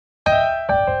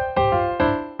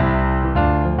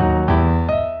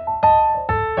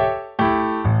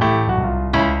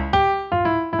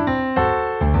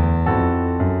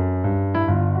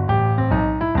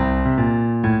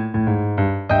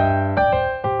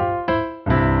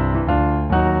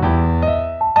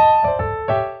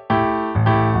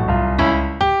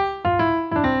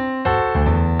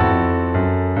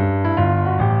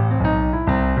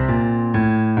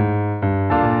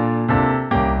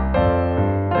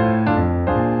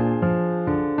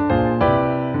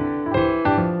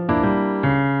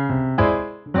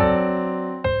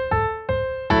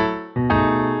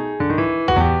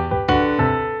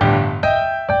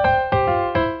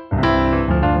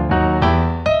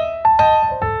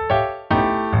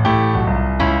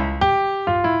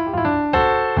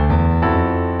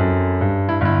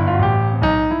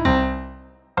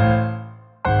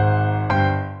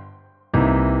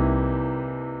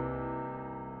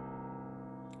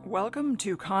Welcome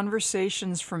to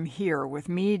Conversations from Here with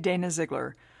me, Dana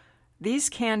Ziegler. These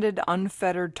candid,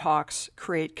 unfettered talks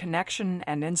create connection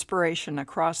and inspiration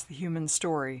across the human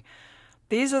story.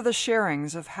 These are the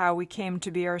sharings of how we came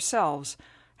to be ourselves,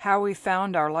 how we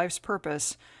found our life's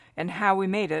purpose, and how we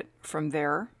made it from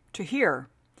there to here.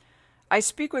 I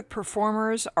speak with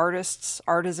performers, artists,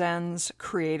 artisans,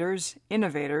 creators,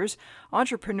 innovators,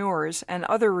 entrepreneurs, and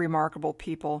other remarkable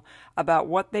people about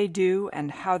what they do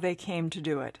and how they came to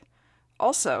do it.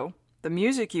 Also, the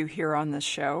music you hear on this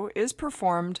show is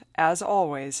performed, as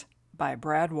always, by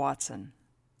Brad Watson.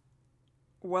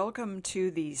 Welcome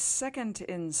to the second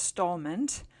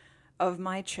installment of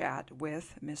my chat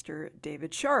with Mr.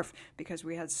 David Scharff, because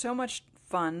we had so much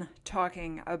fun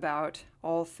talking about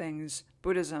all things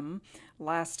Buddhism.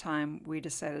 Last time we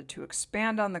decided to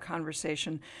expand on the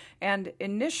conversation, and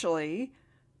initially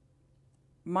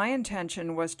my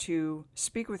intention was to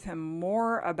speak with him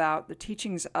more about the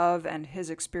teachings of and his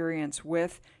experience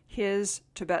with his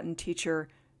Tibetan teacher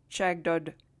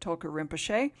Chagdud Tulku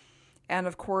Rinpoche, and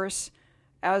of course,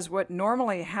 as what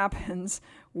normally happens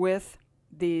with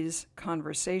these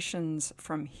conversations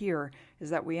from here,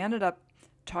 is that we ended up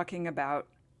talking about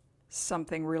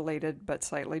something related but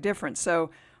slightly different.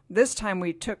 So this time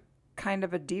we took kind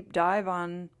of a deep dive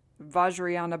on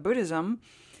Vajrayana Buddhism,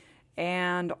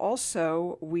 and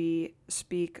also we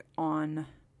speak on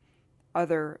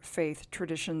other faith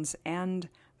traditions and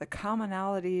the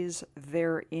commonalities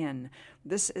therein.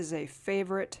 This is a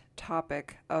favorite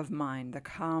topic of mine, the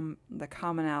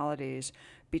commonalities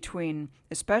between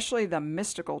especially the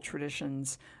mystical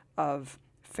traditions of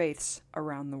faiths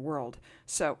around the world.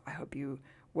 So I hope you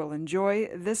will enjoy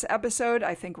this episode.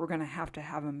 I think we're going to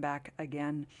have him back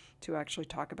again to actually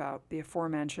talk about the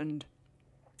aforementioned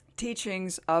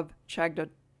teachings of Chagdud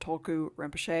Tulku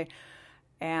Rinpoche.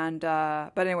 And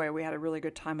but anyway, we had a really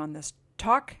good time on this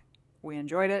talk. We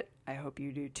enjoyed it. I hope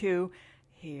you do too.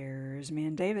 Here's me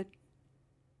and David.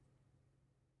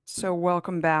 So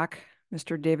welcome back,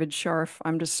 Mr. David Scharff.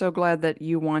 I'm just so glad that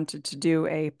you wanted to do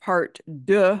a part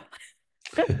deux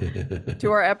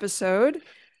to our episode.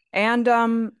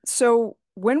 And so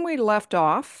when we left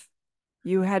off,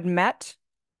 you had met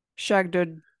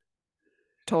Chagdud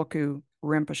Tulku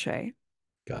Rinpoche.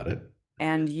 Got it.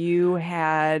 And you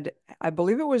had, I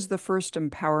believe it was the first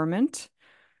empowerment.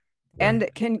 Right.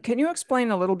 And can you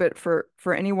explain a little bit for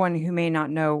anyone who may not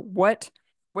know what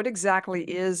exactly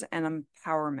is an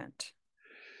empowerment?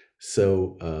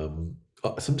 So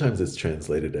sometimes it's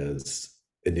translated as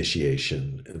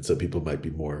initiation, and so people might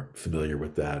be more familiar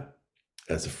with that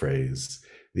as a phrase.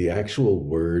 The actual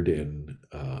word in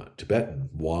Tibetan,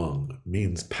 wang,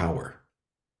 means power.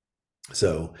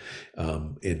 So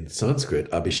in Sanskrit,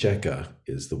 abhisheka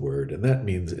is the word, and that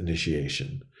means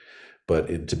initiation. But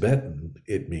in Tibetan,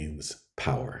 it means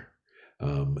power.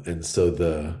 And so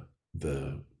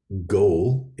the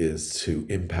goal is to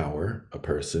empower a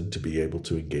person to be able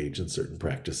to engage in certain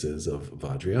practices of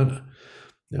Vajrayana.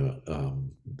 Now,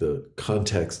 the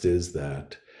context is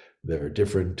that there are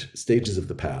different stages of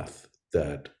the path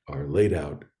that are laid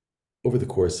out over the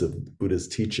course of Buddha's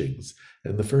teachings.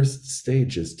 And the first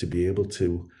stage is to be able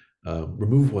to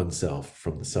remove oneself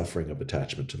from the suffering of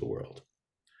attachment to the world.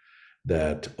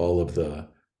 That all of the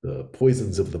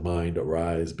poisons of the mind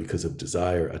arise because of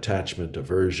desire, attachment,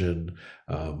 aversion,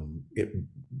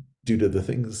 due to the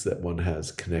things that one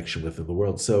has connection with in the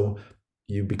world. So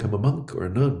you become a monk or a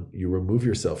nun. You remove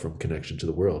yourself from connection to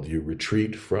the world. You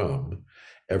retreat from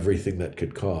everything that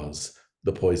could cause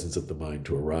the poisons of the mind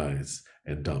to arise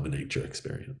and dominate your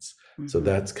experience. Mm-hmm. So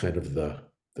that's kind of the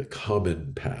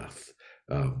common path.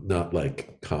 Not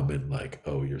like common, like,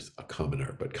 oh, you're a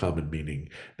commoner, but common meaning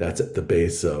that's at the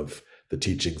base of the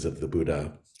teachings of the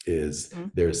Buddha is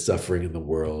there's suffering in the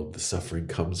world. The suffering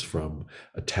comes from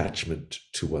attachment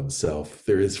to oneself.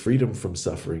 There is freedom from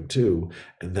suffering too,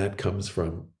 and that comes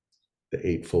from the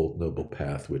Eightfold Noble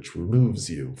Path, which removes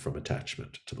you from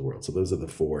attachment to the world. So those are the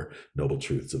four noble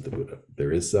truths of the Buddha.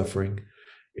 There is suffering.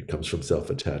 It comes from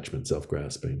self-attachment,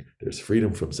 self-grasping. There's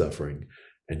freedom from suffering,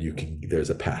 and there's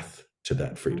a path to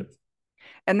that freedom.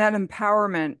 And that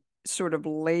empowerment sort of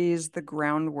lays the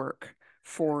groundwork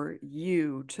for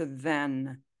you to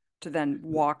then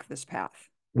walk this path.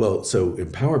 Well, so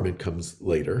empowerment comes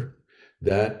later.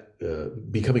 That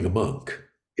becoming a monk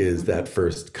is that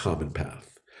first common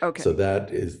path. Okay. So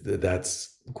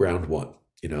that's ground one.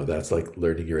 That's like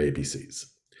learning your ABCs.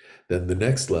 Then the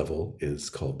next level is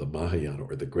called the Mahayana,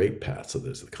 or the Great Path. So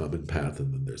there's the common path,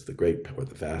 and then there's the Great Path, or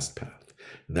the Vast Path.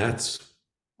 And that's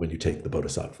when you take the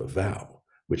Bodhisattva vow,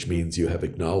 which means you have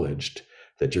acknowledged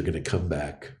that you're going to come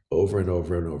back over and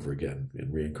over and over again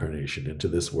in reincarnation into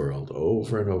this world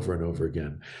over and over and over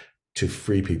again to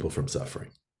free people from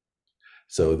suffering.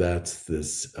 So that's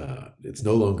this, it's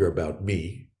no longer about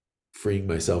me freeing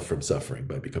myself from suffering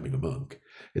by becoming a monk.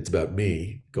 It's about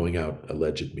me going out,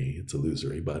 alleged me, it's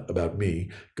illusory, but about me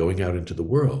going out into the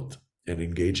world and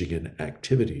engaging in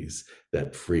activities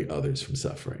that free others from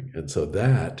suffering. And so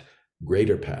that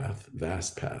greater path,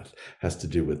 vast path, has to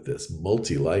do with this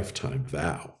multi-lifetime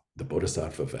vow, the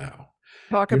Bodhisattva vow.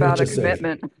 Talk You're not about a just saying,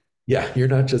 commitment. yeah, you're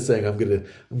not just saying I'm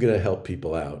gonna help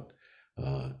people out.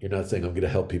 You're not saying I'm gonna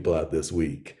help people out this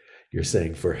week. You're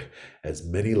saying for as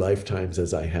many lifetimes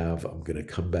as I have, I'm going to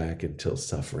come back until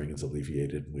suffering is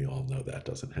alleviated. And we all know that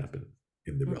doesn't happen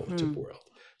in the relative world.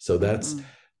 So that's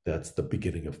the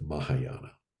beginning of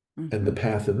Mahayana. And the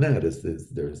path in that is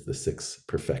there's the 6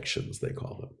 perfections, they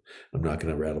call them. I'm not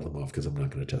going to rattle them off because I'm not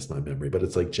going to test my memory, but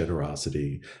it's like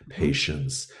generosity,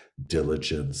 patience,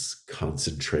 diligence,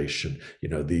 concentration.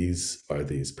 These are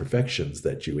these perfections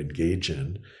that you engage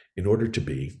in order to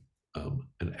be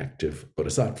an active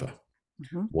bodhisattva.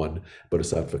 One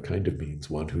bodhisattva kind of means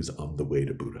one who's on the way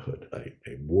to Buddhahood,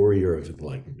 a warrior of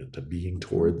enlightenment, a being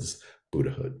towards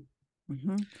Buddhahood.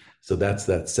 So that's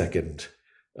that second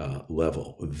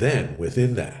level. Then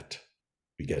within that,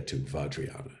 we get to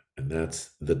Vajrayana, and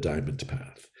that's the diamond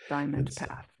path.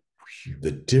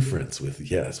 The difference with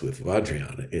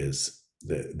Vajrayana is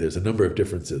that there's a number of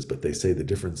differences, but they say the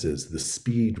difference is the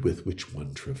speed with which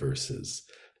one traverses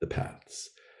the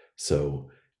paths. So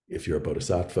if you're a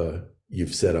bodhisattva,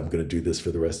 you've said, I'm going to do this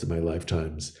for the rest of my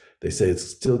lifetimes. They say it's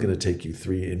still going to take you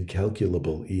 3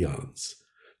 incalculable eons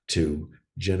to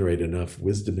generate enough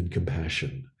wisdom and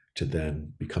compassion to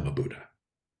then become a Buddha.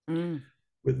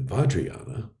 With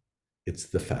Vajrayana, it's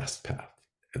the fast path.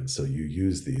 And so you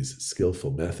use these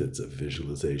skillful methods of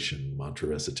visualization, mantra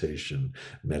recitation,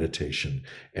 meditation,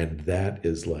 and that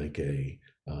is like a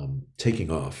taking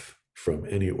off from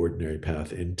any ordinary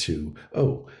path into,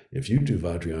 if you do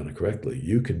Vajrayana correctly,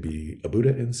 you can be a Buddha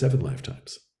in 7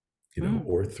 lifetimes,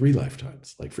 or 3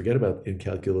 lifetimes. Like, forget about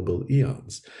incalculable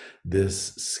eons.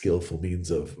 This skillful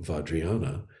means of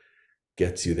Vajrayana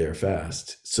gets you there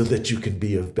fast so that you can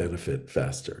be of benefit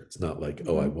faster. It's not like,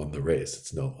 I won the race.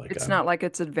 It's not like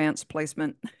it's advanced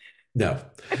placement. No.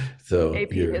 So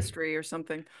AP history or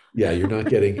something. Yeah, you're not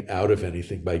getting out of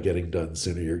anything by getting done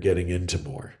sooner. You're getting into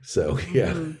more. So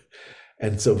yeah.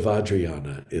 And so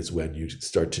Vajrayana is when you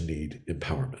start to need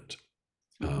empowerment,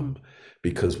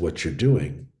 because what you're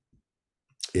doing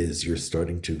is you're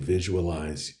starting to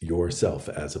visualize yourself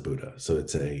as a Buddha. So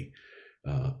it's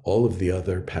all of the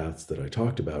other paths that I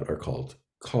talked about are called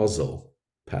causal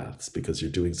paths, because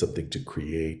you're doing something to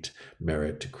create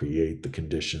merit, to create the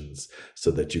conditions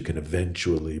so that you can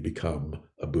eventually become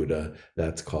a Buddha.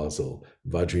 That's causal.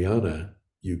 Vajrayana,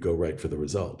 you go right for the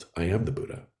result. I am the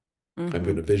Buddha. I'm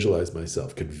going to visualize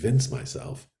myself, convince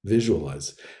myself,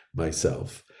 visualize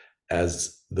myself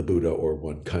as the Buddha, or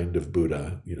one kind of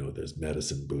Buddha. There's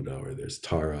medicine Buddha, or there's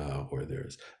Tara, or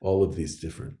there's all of these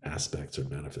different aspects or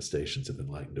manifestations of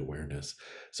enlightened awareness.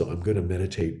 So I'm going to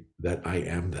meditate that I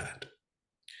am that.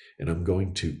 And I'm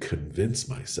going to convince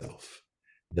myself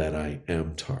that I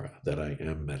am Tara, that I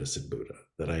am medicine Buddha,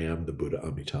 that I am the Buddha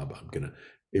Amitabha. I'm going to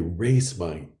erase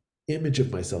my image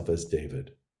of myself as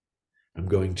David. I'm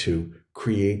going to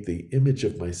create the image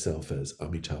of myself as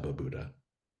Amitabha Buddha,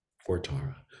 or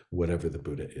Tara, whatever the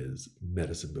Buddha is,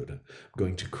 medicine Buddha. I'm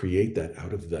going to create that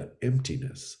out of the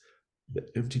emptiness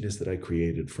that I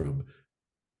created from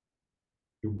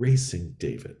erasing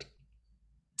David.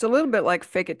 It's a little bit like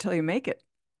fake it till you make it.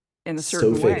 In a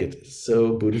certain way.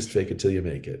 So Buddhist, fake it till you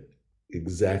make it.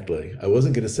 Exactly. I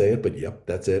wasn't going to say it, but yep,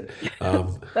 that's it.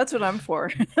 That's what I'm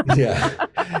for. Yeah.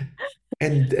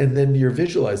 And then you're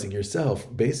visualizing yourself.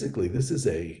 Basically, this is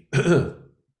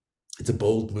it's a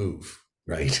bold move,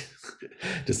 right?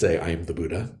 To say, I am the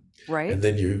Buddha. Right. And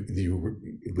then you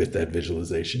with that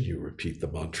visualization, you repeat the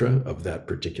mantra of that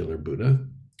particular Buddha.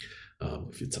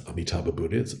 If it's Amitabha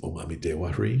Buddha, it's Om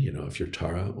Amidewa Hri. If you're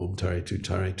Tara, Om Tare Tu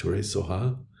Tare Ture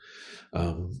Soha.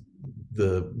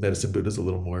 The medicine Buddha is a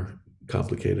little more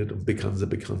complicated.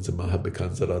 Bikanza Maha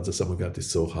Bikanza Radha Samagati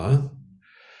Soha.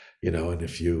 And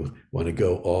if you want to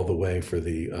go all the way for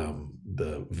the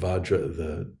Vajra,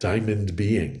 the diamond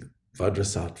being,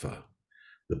 Vajrasattva,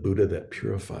 the Buddha that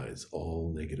purifies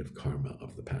all negative karma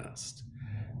of the past,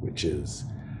 which is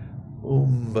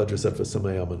Om Vajrasattva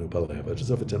Samaya Manupalaya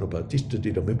Vajrasattva Tanopa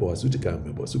Tishtadita Meboa Sutika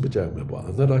Meboa Subajaya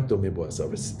Meboa Anarakto Meboa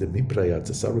Sarasita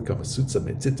Miprayata Sarukama Sutsa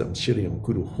Metsitam Shiriam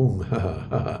Kuru Hum Ha Ha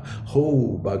Ha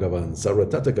Ho Bhagavan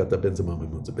Saratata Gata Benzama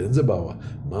Memunza Benzabawa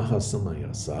Maha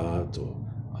Samaya Sato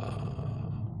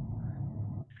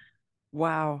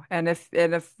Wow. If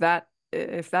that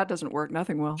doesn't work,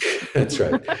 nothing will. That's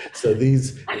right. So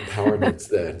these empowerments,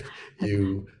 then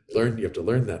you have to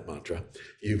learn that mantra.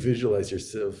 You visualize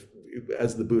yourself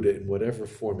as the Buddha in whatever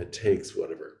form it takes,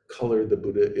 whatever color the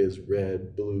Buddha is,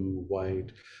 red, blue,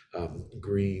 white,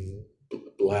 green,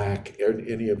 black,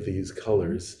 any of these Mhm.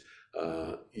 colors.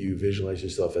 You visualize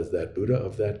yourself as that Buddha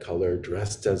of that color,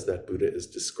 dressed as that Buddha is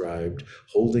described,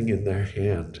 holding in their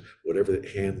hand whatever the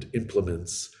hand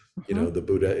implements, Mhm. the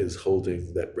Buddha is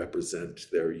holding that represent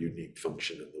their unique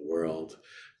function in the world.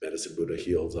 Medicine Buddha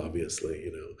heals,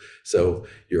 obviously, So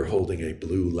you're holding a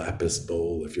blue lapis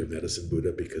bowl if you're Medicine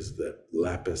Buddha, because the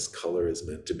lapis color is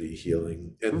meant to be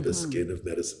healing, and the Mhm. skin of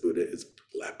Medicine Buddha is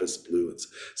lapis blue. And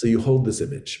so you hold this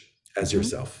image as Mhm.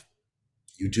 yourself.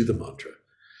 You do the mantra.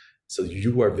 So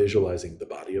you are visualizing the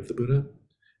body of the Buddha,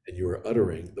 and you are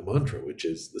uttering the mantra, which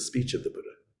is the speech of the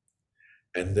Buddha.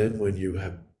 And then when you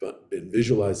have been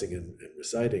visualizing and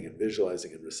reciting and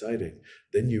visualizing and reciting,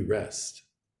 then you rest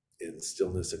in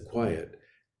stillness and quiet.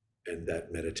 And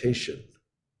that meditation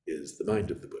is the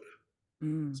mind of the Buddha.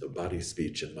 Mm. So body,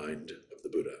 speech, and mind of the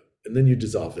Buddha. And then you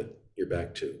dissolve it. You're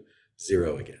back to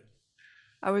zero again.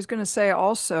 I was going to say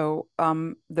also,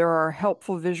 there are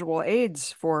helpful visual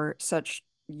aids for such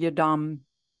yidam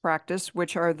practice,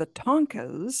 which are the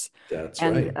tankas. That's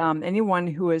And right. anyone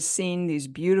who has seen uh, these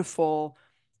beautiful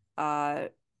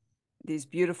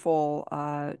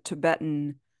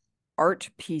Tibetan art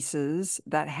pieces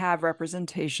that have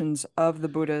representations of the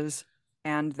Buddhas,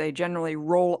 and they generally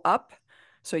roll up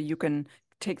so you can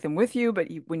take them with you, but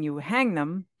when you hang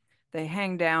them, they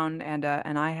hang down. And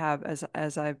I have,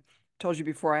 as I've told you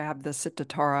before, I have the Sitta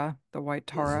Tara, the white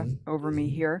Tara, Mm-hmm, over me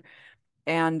mm-hmm. here,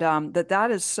 and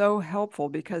that is so helpful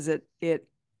because it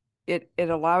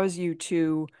allows you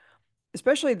to,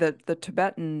 especially the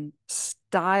Tibetan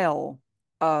style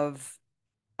of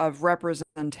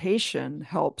representation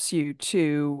helps you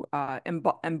to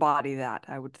embody that,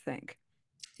 I would think.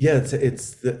 Yeah,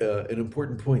 it's an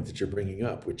important point that you're bringing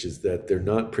up, which is that they're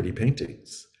not pretty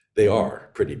paintings. They Mhm.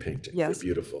 are pretty paintings. They're Yes,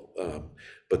 beautiful.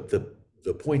 But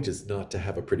the point is not to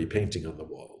have a pretty painting on the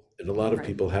wall. And a lot of right.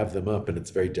 people have them up, and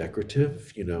it's very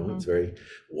decorative. It's Hmm. very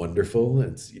wonderful.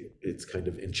 It's kind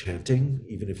of enchanting,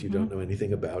 even if you Hmm. don't know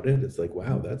anything about it. It's like,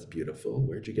 wow, Hmm. that's beautiful.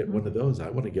 Where'd you get Hmm. one of those? I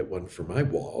want to get one for my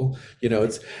wall.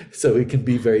 It's so it can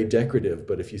be very decorative.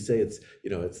 But if you say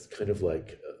it's kind of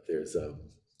like there's a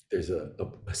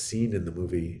scene in the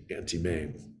movie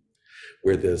Anti-Mame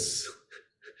where this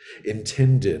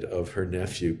intended of her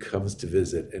nephew comes to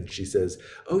visit, and she says,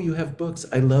 "Oh, you have books.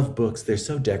 I love books. They're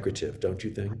so decorative, don't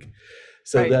you think?"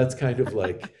 So Right, that's kind of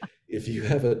like, if you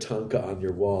have a tanka on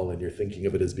your wall and you're thinking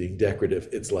of it as being decorative,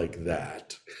 it's like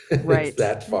that. It's right.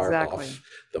 that far Exactly. off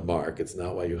the mark. It's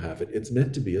not why you have it. It's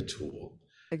meant to be a tool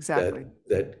Exactly.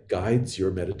 that guides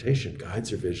your meditation,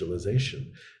 guides your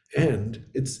visualization. And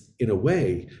it's, in a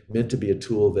way, meant to be a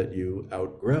tool that you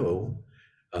outgrow,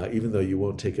 even though you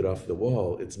won't take it off the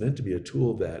wall. It's meant to be a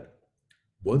tool that,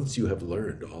 once you have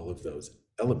learned all of those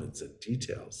elements and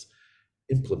details,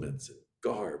 implements and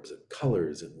garbs and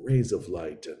colors and rays of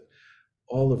light and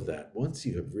all of that, once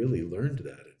you have really learned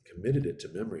that and committed it to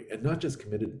memory, and not just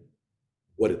committed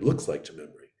what it looks like to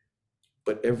memory,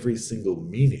 but every single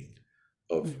meaning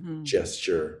of Hmm.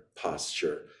 gesture,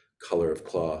 posture, color of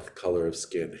cloth, color of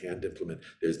skin, hand implement.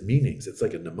 There's meanings. It's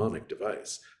like a mnemonic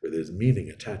device where there's meaning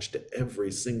attached to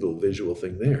every single visual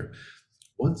thing there.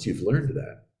 Once you've learned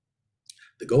that,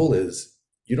 the goal is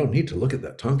you don't need to look at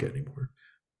that tanka anymore.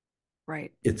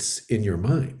 Right. It's in your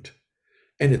mind,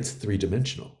 and it's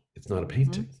three-dimensional. It's not a Hmm.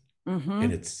 painting, Hmm.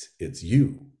 and it's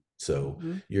you. So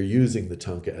Hmm. you're using the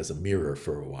tanka as a mirror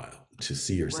for a while to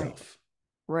see Right. yourself,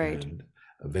 Right. and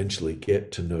eventually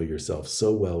get to know yourself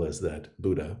so well as that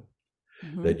Buddha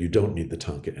Hmm. that you don't need the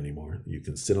tanka anymore. You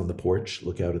can sit on the porch,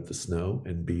 look out at the snow,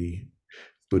 and be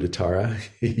Buddhatara.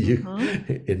 You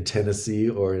Hmm. in Tennessee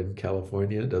or in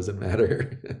California, it doesn't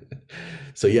matter.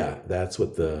 So yeah, that's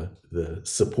what the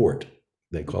support,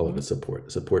 they call it, Hmm. a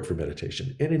support for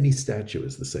meditation. And any statue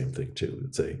is the same thing too.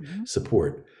 It's a Hmm.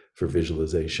 support for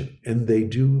visualization, and they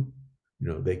do,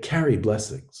 they carry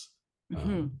blessings.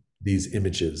 Hmm. These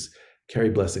images carry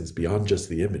blessings beyond just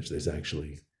the image. There's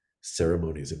actually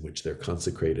ceremonies in which they're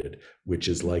consecrated, which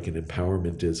is like an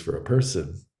empowerment is for a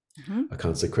person, Hmm. a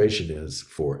consecration is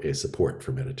for a support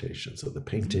for meditation. So the Hmm.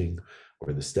 painting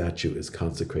or the statue is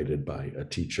consecrated by a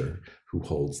teacher who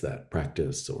holds that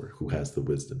practice or who has the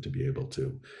wisdom to be able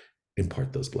to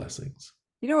impart those blessings.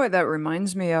 You know what that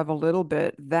reminds me of a little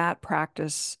bit? That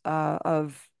practice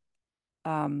of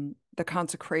the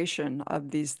consecration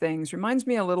of these things reminds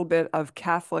me a little bit of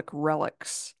Catholic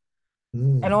relics.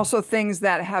 And Mm. also things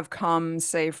that have come,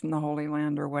 say, from the Holy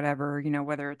Land or whatever,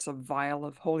 whether it's a vial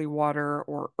of holy water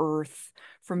or earth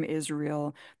from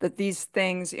Israel, that these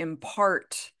things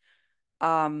impart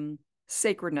um,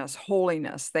 sacredness,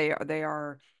 holiness.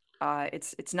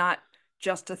 It's not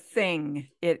just a thing.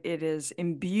 It is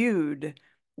imbued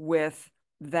with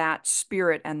that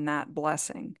spirit and that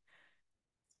blessing.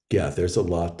 Yeah, there's a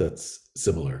lot that's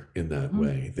similar in that Mhm,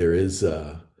 way.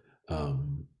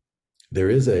 Um, there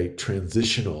is a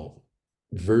transitional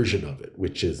version of it,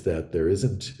 which is that there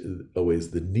isn't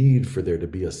always the need for there to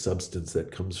be a substance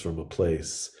that comes from a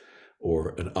place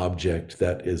or an object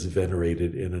that is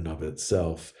venerated in and of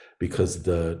itself, because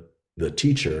the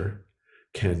teacher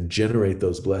can generate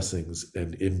those blessings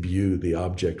and imbue the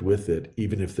object with it,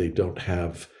 even if they don't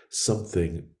have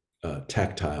something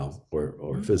tactile or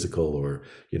mhm, physical, or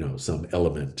some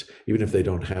element. Even if they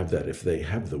don't have that, if they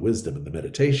have the wisdom and the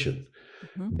meditation,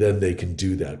 mhm, then they can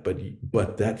do that.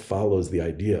 But that follows the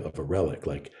idea of a relic.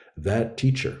 Like that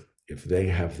teacher, if they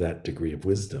have that degree of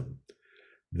wisdom,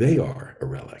 they are a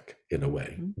relic in a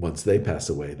way. mhm, Once they pass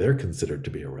away, they're considered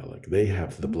to be a relic. They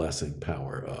have the mhm, blessing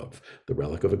power of the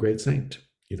relic of a great saint,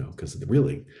 because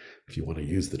really, if you want to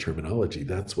use the terminology,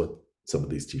 that's what some of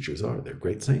these teachers are. They're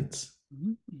great saints.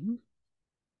 mhm, mhm.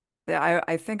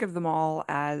 I think of them all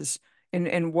as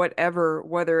in whatever,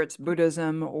 whether it's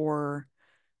Buddhism or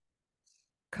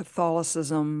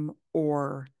Catholicism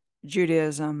or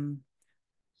Judaism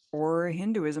or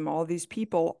Hinduism, all these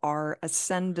people are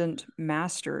ascendant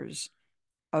masters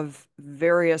of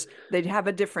various, they'd have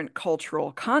a different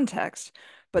cultural context,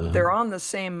 but Uh-huh. they're on the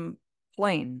same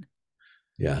plane.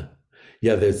 Yeah.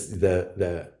 Yeah, there's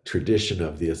the tradition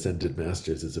of the ascended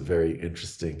masters is a very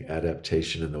interesting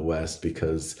adaptation in the West,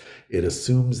 because it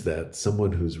assumes that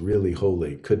someone who's really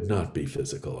holy could not be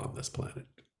physical on this planet.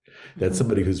 That Mhm,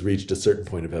 somebody who's reached a certain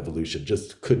point of evolution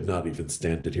just could not even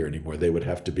stand it here anymore. They would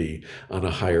have to be on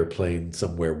a higher plane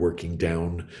somewhere, working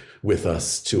down with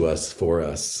us, to us, for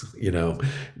us.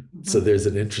 So mhm. there's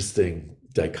an interesting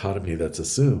dichotomy that's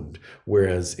assumed.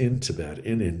 Whereas in Tibet,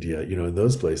 in India, in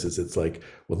those places, it's like,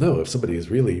 well, no, if somebody is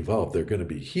really evolved, they're going to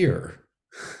be here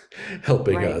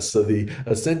helping Right, us. So the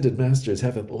ascended masters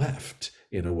haven't left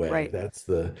in a way. right. That's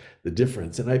the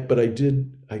difference. But I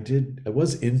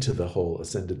was into the whole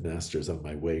ascended masters on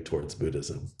my way towards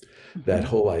Buddhism. That Mhm,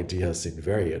 whole idea seemed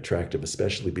very attractive,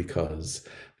 especially because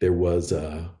there was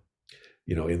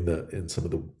in some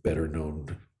of the better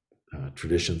known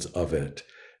traditions of it,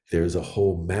 there's a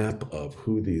whole map of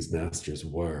who these masters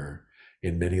were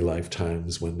in many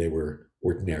lifetimes when they were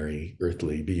ordinary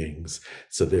earthly beings.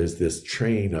 So there's this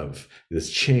chain of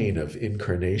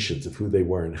incarnations of who they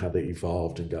were and how they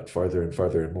evolved and got farther and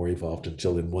farther and more evolved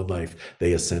until in one life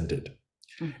they ascended.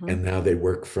 mhm, And now they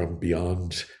work from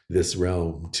beyond this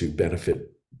realm to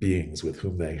benefit beings with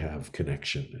whom they have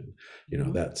connection. And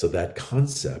mhm, that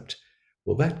concept,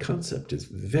 well, that concept is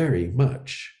very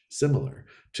much similar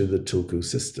to the tulku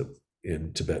system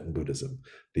in Tibetan Buddhism.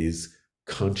 These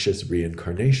conscious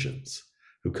reincarnations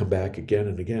who come back again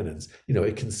and again. And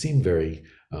it can seem very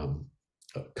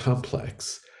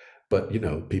complex, but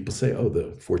people say, oh,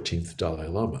 the 14th Dalai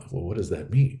Lama. Well, what does that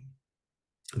mean?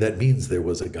 That means there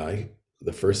was a guy,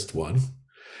 the first one,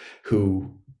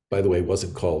 who, by the way,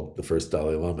 wasn't called the first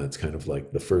Dalai Lama. It's kind of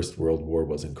like the First World War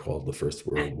wasn't called the First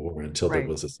World War until there right.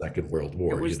 was a Second World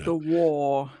It War. was the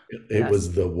war. It Yes.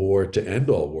 was the war to end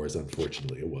all wars.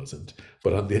 Unfortunately, it wasn't.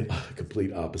 But on the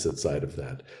complete opposite side of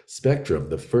that spectrum,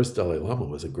 the first Dalai Lama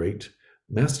was a great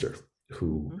master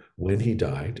who, Mhm, when he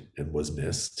died and was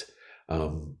missed,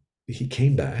 he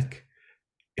came back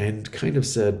and kind of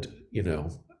said,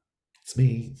 it's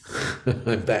me.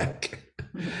 I'm back.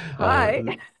 mhm. Uh, Hi.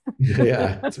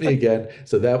 yeah, it's me again.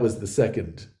 So that was the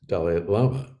second Dalai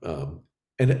Lama.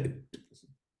 And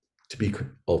to be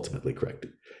ultimately correct,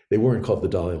 they weren't called the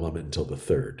Dalai Lama until the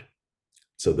third.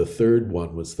 So the third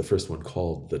one was the first one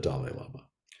called the Dalai Lama.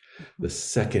 The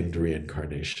second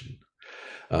reincarnation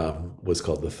was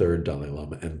called the third Dalai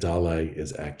Lama. And Dalai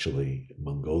is actually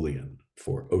Mongolian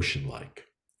for ocean like.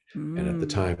 And at the Mm,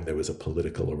 time, there was a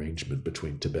political arrangement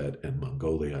between Tibet and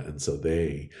Mongolia. And so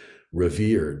they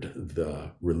revered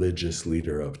the religious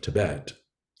leader of Tibet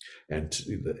and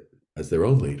as their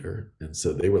own leader. And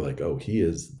so they were like, oh, he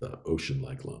is the ocean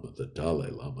like Lama, the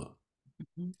Dalai Lama.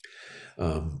 mhm,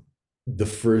 Um, the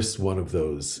first one of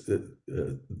those,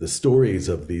 the stories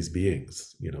of these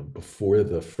beings, before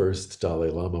the first Dalai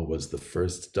Lama was the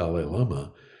first Dalai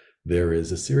Lama, there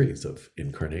is a series of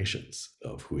incarnations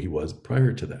of who he was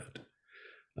prior to that.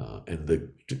 And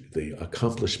the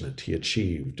accomplishment he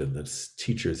achieved and the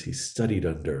teachers he studied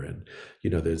under. And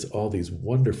there's all these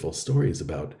wonderful stories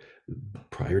about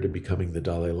prior to becoming the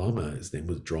Dalai Lama, his name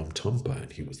was Drom Trungpa,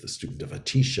 and he was the student of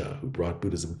Atisha, who brought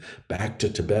Buddhism back to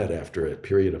Tibet after a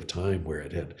period of time where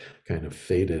it had kind of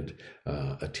faded.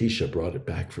 Atisha brought it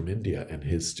back from India, and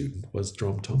his student was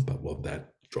Drom Trungpa. Well,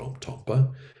 that Drom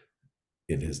Trungpa,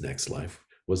 in his next life,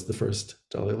 was the first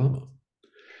Dalai Lama.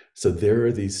 So there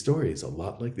are these stories, a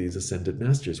lot like these ascended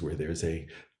masters, where there's a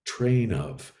chain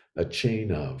of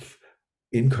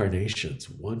incarnations,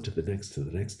 one to the next, to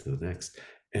the next, to the next.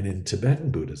 And in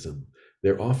Tibetan Buddhism,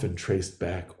 they're often traced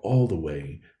back all the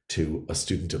way to a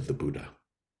student of the Buddha.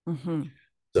 Mm-hmm.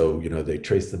 So, they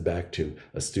trace them back to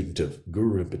a student of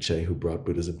Guru Rinpoche who brought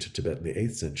Buddhism to Tibet in the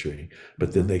 8th century,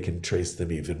 but then they can trace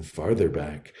them even farther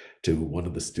back to one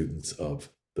of the students of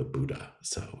the Buddha.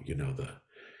 So, the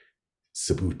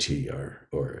Subhuti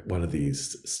or one of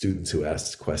these students who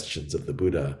asked questions of the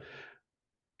Buddha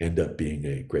end up being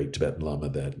a great Tibetan Lama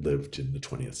that lived in the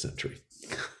 20th century.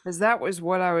 Because that was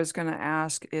what I was going to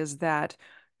ask, is that,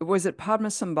 was it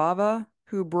Padmasambhava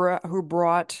who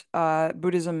brought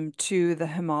Buddhism to the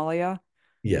Himalaya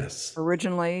Yes.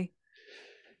 originally?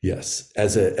 Yes.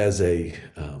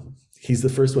 He's the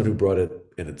first one who brought it,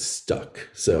 and it stuck.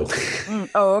 So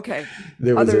Oh, okay.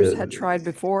 there was Others had tried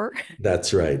before.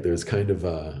 That's right. There's kind of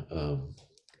a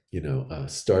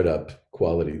startup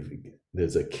quality.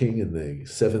 There's a king in the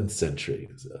 7th century,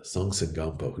 Songtsen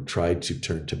Gampo, who tried to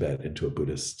turn Tibet into a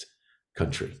Buddhist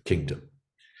kingdom.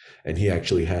 And he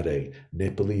actually had a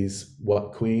Nepalese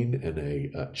queen and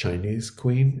a Chinese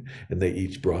queen, and they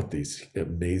each brought these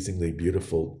amazingly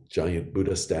beautiful giant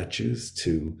Buddha statues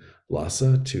to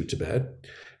Lhasa, to Tibet,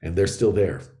 and they're still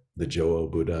there. The Jo-O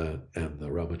Buddha and the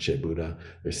Rinpoche Buddha,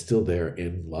 they're still there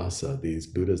in Lhasa, these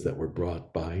Buddhas that were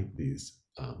brought by these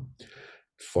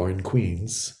foreign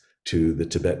queens to the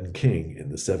Tibetan king in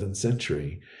the 7th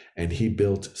century. And he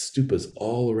built stupas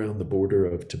all around the border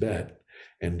of Tibet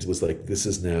and was like, this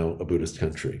is now a Buddhist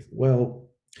country. Well,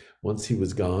 once he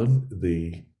was gone,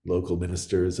 the local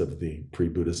ministers of the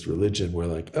pre-Buddhist religion were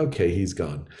like, okay, he's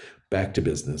gone, back to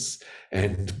business.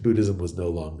 And Buddhism was no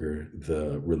longer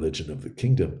the religion of the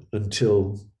kingdom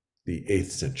until the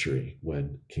 8th century,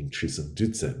 when King Tristan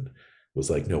Dützen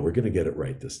was like, no, we're going to get it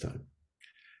right this time.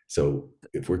 So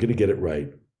if we're going to get it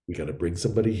right, we got to bring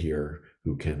somebody here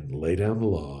who can lay down the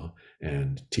law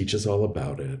and teach us all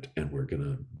about it. And we're going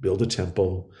to build a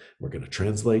temple. We're going to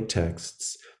translate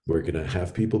texts. We're going to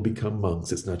have people become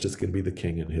monks. It's not just going to be the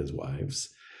king and his wives.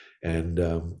 And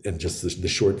just the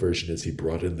short version is he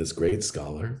brought in this great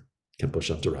scholar, Khenpo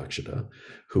Shantarakshita,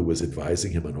 who was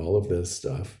advising him on all of this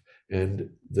stuff. And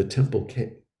the temple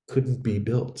couldn't be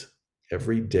built.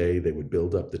 Every day they would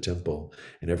build up the temple,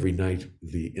 and every night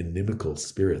the inimical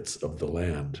spirits of the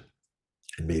land,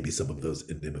 and maybe some of those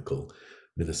inimical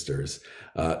ministers,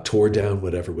 tore down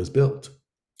whatever was built.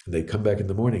 And they'd come back in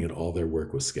the morning and all their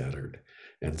work was scattered.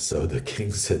 And so the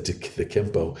king said to the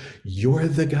Khenpo, you're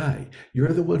the guy.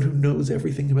 You're the one who knows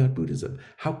everything about Buddhism.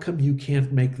 How come you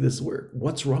can't make this work?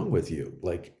 What's wrong with you?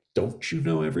 Like, don't you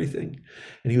know everything?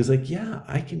 And he was like, yeah,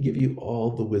 I can give you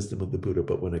all the wisdom of the Buddha,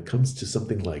 but when it comes to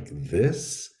something like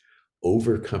this,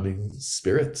 overcoming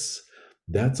spirits,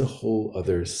 that's a whole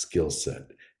other skill set.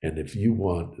 And if you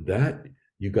want that,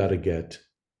 you got to get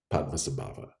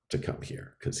Padmasambhava to come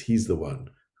here, because he's the one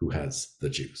who has the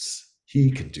juice.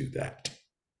 He can do that.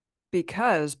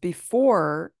 Because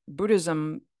before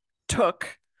Buddhism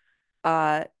took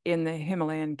in the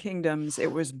Himalayan kingdoms,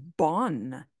 it was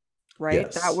Bon. Right.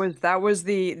 Yes. That was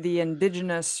the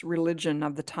indigenous religion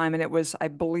of the time, and it was, I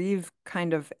believe,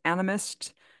 kind of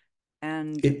animist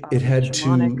and it had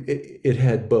shamanic. it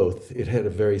had both. It had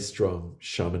a very strong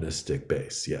shamanistic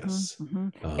base, yes.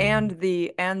 Mm-hmm. And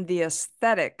the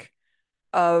aesthetic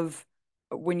of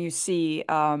when you see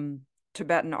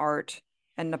Tibetan art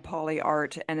and Nepali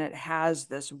art, and it has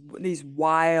these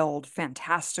wild,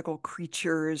 fantastical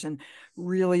creatures and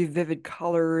really vivid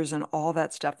colors and all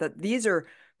that stuff. That these are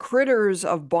critters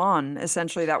of Bon,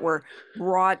 essentially, that were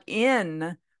brought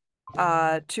in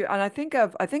to, and I think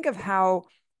of how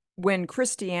when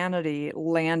Christianity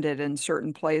landed in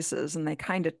certain places and they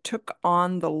kind of took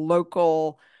on the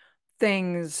local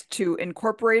things to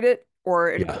incorporate it, or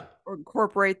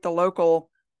incorporate the local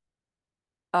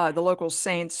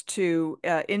saints to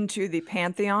into the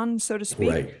pantheon, so to speak,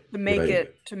 Right,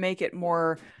 to make it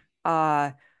more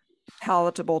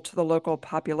palatable to the local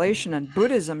population. And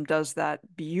Buddhism does that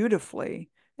beautifully.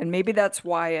 And maybe that's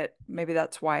why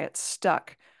it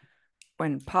stuck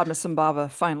when Padmasambhava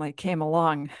finally came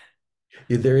along.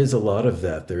 Yeah, there is a lot of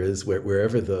that. There is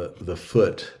wherever the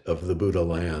foot of the Buddha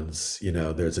lands,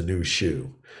 there's a new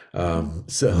shoe.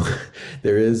 So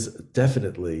there is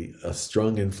definitely a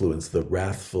strong influence. The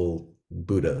wrathful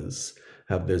Buddhas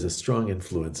there's a strong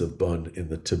influence of Bon in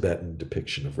the Tibetan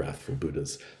depiction of wrathful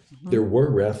Buddhas. Hmm. There were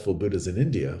wrathful Buddhas in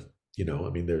India. I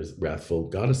mean, there's wrathful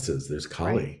goddesses. There's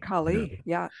Right. Kali. Kali.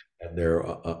 Yeah. And there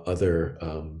are other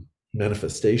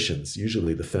manifestations.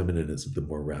 Usually, the feminine is the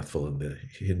more wrathful in the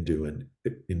Hindu and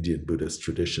Indian Buddhist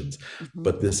traditions. Hmm.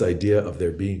 But this idea of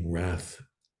there being wrath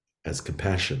as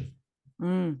compassion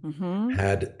Hmm.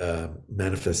 had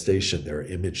manifestation. There are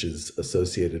images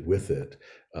associated with it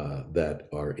that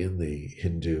are in the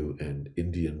Hindu and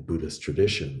Indian Buddhist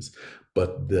traditions,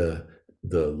 but the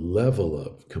level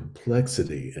of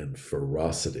complexity and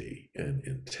ferocity and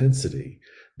intensity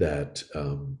that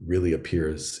really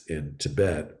appears in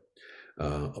Tibet,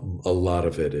 a lot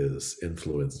of it is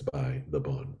influenced by the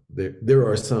Bon. There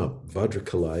are some.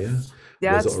 Vajrakalaya was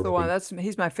That's the one. already,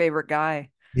 He's my favorite guy.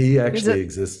 he He's actually a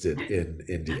existed in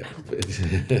India.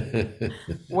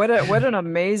 what an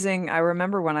amazing. I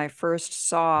remember when I first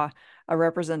saw a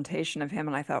representation of him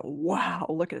and I thought, wow,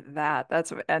 look at that.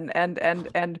 That's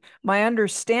and my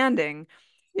understanding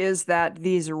is that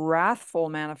these wrathful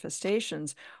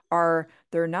manifestations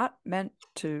they're not meant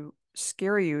to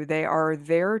scare you. They are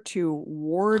there to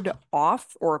ward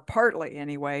off, or partly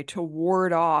anyway, to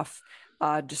ward off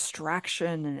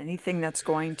distraction and anything that's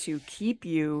going to keep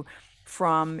you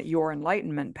from your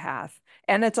enlightenment path.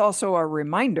 And it's also a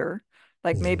reminder,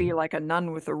 like maybe like a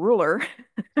nun with a ruler,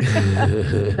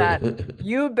 that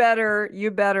you better,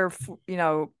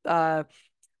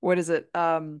 what is it?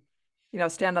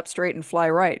 Stand up straight and fly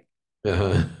right,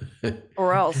 Uh-huh.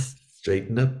 or else.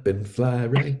 Straighten up and fly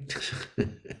right.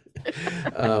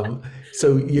 um,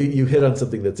 so you hit on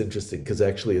something that's interesting, because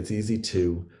actually it's easy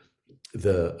to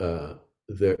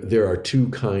there are two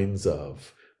kinds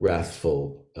of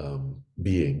wrathful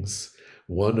beings.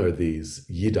 One are these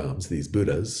yidams, these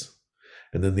Buddhas,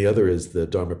 and then the other is the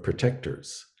Dharma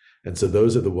protectors. And so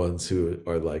those are the ones who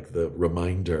are like the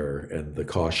reminder and the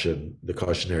caution, the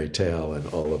cautionary tale, and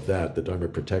all of that. The Dharma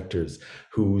protectors,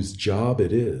 whose job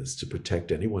it is to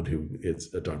protect anyone who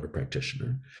is a Dharma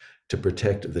practitioner, to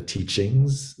protect the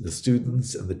teachings, the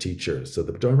students, and the teachers. So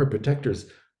the Dharma protectors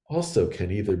also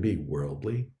can either be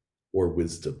worldly or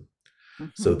wisdom.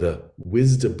 So Mm-hmm. the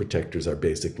wisdom protectors are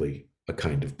basically a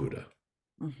kind of Buddha,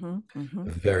 Mm-hmm. Mm-hmm.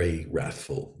 a very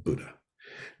wrathful Buddha.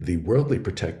 The worldly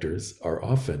protectors are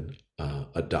often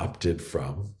adopted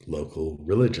from local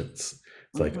religions.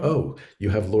 It's like, Mm-hmm. oh, you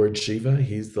have Lord Shiva.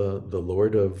 He's the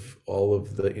Lord of all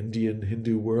of the Indian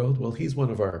Hindu world. Well, he's one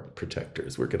of our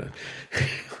protectors. We're gonna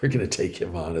we're gonna take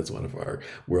him on as one of our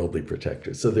worldly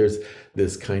protectors. So there's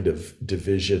this kind of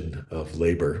division of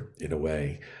labor in a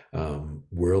way.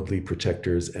 Worldly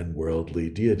protectors and worldly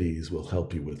deities will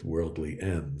help you with worldly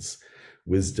ends.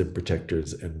 Wisdom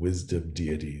protectors and wisdom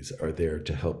deities are there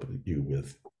to help you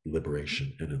with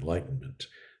liberation and enlightenment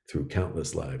through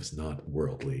countless lives, not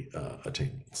worldly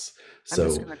attainments. I'm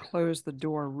just So, going to close the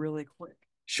door really quick.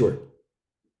 sure.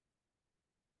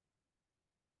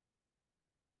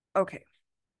 Okay.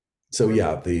 So We're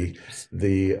yeah,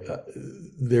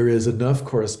 there is enough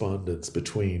correspondence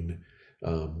between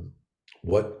um,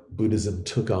 what Buddhism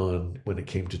took on when it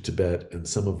came to Tibet and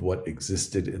some of what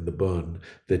existed in the Bon,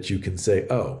 that you can say,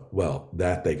 oh, well,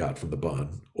 that they got from the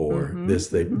Bon, or Mm-hmm.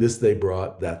 this they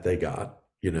brought, that they got,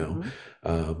 Mm-hmm.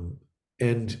 um,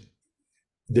 and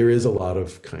there is a lot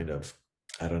of kind of,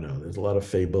 I don't know, there's a lot of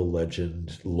fable,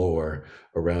 legend, lore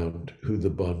around who the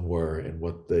Bon were and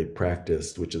what they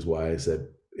practiced, which is why I said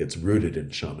it's rooted in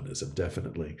shamanism,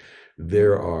 definitely.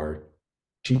 There are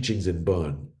teachings in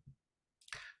Bon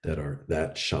that are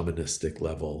that shamanistic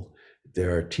level.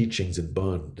 There are teachings in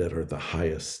Bon that are the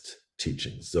highest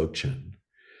teachings, Dzogchen.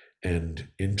 And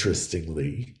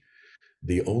interestingly,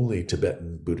 the only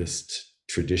Tibetan Buddhist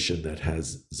tradition that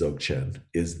has Dzogchen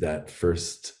is that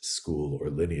first school or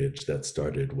lineage that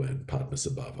started when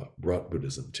Padmasambhava brought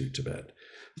Buddhism to Tibet.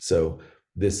 So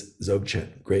this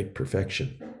Dzogchen, great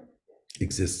perfection,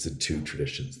 exists in two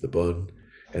traditions, the Bon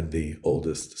and the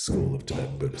oldest school of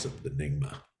Tibetan Buddhism, the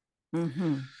Nyingma.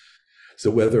 Mm-hmm.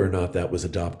 So whether or not that was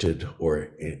adopted or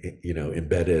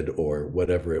embedded or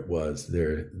whatever it was,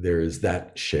 there is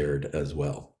that shared as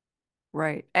well.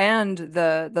 Right. And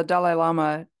the Dalai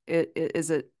Lama, is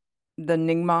it the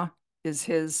Nyingma is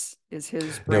his No,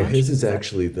 branch? his is Is that?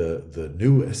 actually the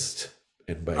newest,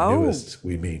 and by Oh, newest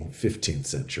we mean 15th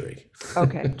century.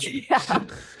 okay. Yeah.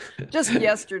 Just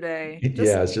yesterday. Just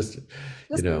Yeah, it's just you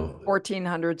just know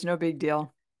 1400s, no big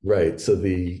deal. right. So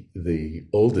the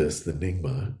oldest, the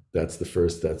Nyingma, that's the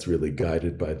first that's really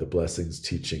guided by the blessings,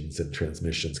 teachings, and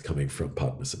transmissions coming from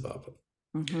Padmasambhava.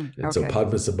 Mm-hmm. And so Okay.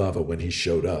 Padmasambhava, when he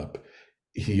showed up,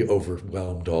 he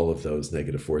overwhelmed all of those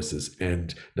negative forces.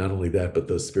 And not only that, but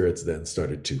those spirits then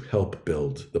started to help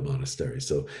build the monastery.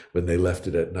 So when they left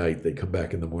it at night, they'd come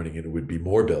back in the morning and it would be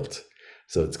more built.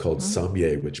 So it's called Mhm.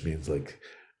 Samye, which means like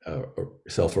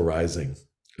self-arising.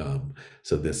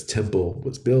 So this temple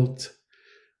was built.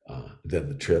 Then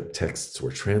the texts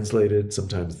were translated.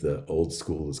 Sometimes the old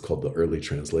school is called the early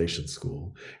translation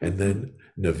school. And Mhm. then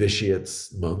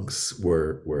novitiates, monks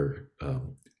were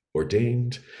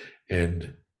ordained.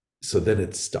 And so then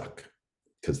it stuck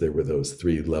because there were those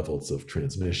three levels of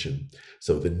transmission.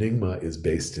 So the Nyingma is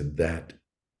based in that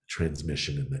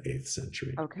transmission in the 8th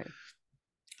century. Okay.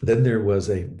 Then there was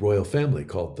a royal family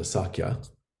called the Sakya,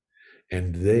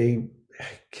 and they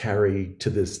carry to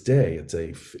this day, it's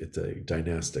a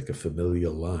dynastic, a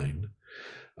familial line,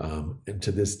 and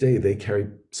to this day they carry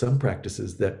some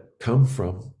practices that come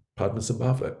from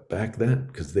Padmasambhava back then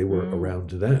because they were Mm. around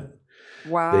then.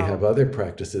 They have Wow. other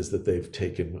practices that they've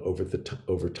taken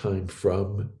over time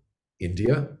from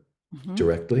India Mhm.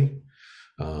 directly,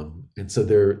 and so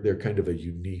they're kind of a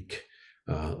unique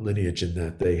lineage in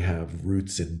that they have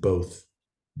roots in both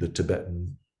the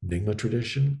Tibetan Nyingma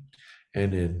tradition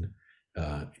and in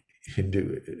uh,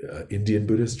 Hindu Indian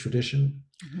Buddhist tradition,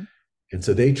 Mhm. and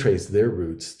so they trace their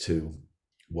roots to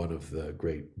one of the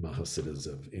great Mahasiddhas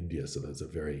of India. So there's a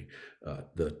very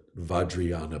the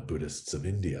Vajrayana Buddhists of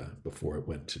India before it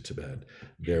went to Tibet.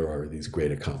 There are these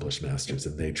great accomplished masters,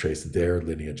 and they trace their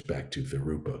lineage back to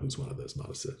Virupa, who's one of those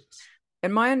Mahasiddhas.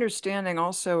 And my understanding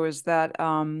also is that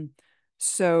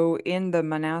so in the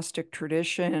monastic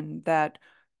tradition that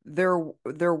there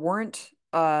weren't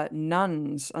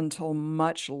nuns until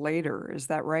much later. Is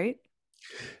that right?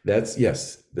 That's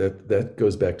yes. That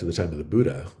goes back to the time of the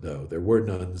Buddha, though. There were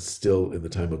nuns still in the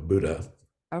time of Buddha,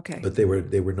 Okay. but they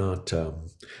were not.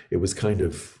 It was kind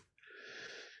of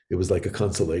it was like a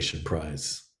consolation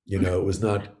prize. It was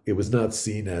not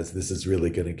seen as this is really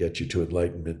going to get you to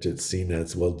enlightenment. It's seen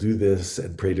as, well, do this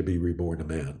and pray to be reborn a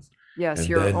man. Yes, And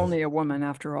you're then only a woman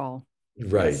after all.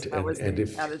 right, That and was and the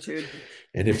if attitude.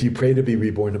 and if you pray to be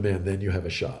reborn a man, then you have a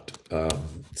shot.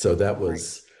 So that Right.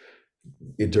 was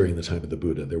during the time of the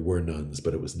Buddha. There were nuns,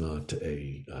 but it was not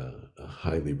a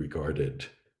highly regarded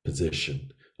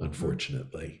position, Mhm.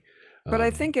 unfortunately. But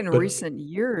I think in But recent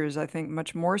years, I think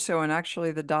much more so, and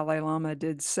actually the Dalai Lama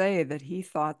did say that he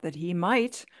thought that he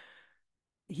might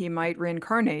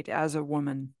reincarnate as a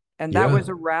woman. And that yeah, was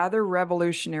a rather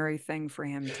revolutionary thing for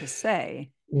him to say.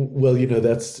 well,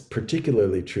 that's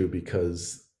particularly true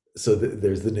because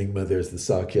there's the Nyingma, there's the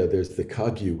Sakya, there's the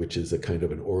Kagyu, which is a kind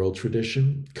of an oral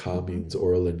tradition. Ka Hmm. means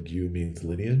oral and Gyu means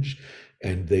lineage.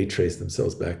 And they trace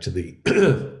themselves back to the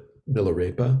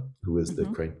Milarepa, who is the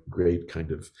Hmm. great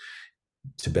kind of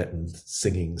Tibetan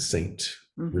singing saint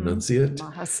Hmm. renunciate.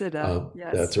 Mahasiddha,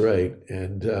 That's yes. right,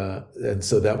 and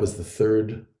so that was the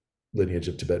third lineage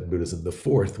of Tibetan Buddhism. The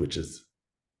fourth, which is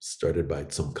started by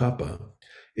Tsongkhapa,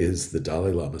 is the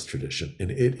Dalai Lama's tradition, and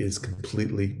it is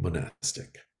completely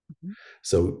monastic. Hmm.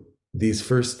 So these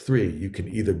first three, you can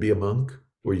either be a monk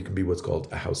or you can be what's called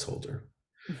a householder.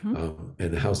 Hmm.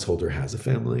 And a householder has a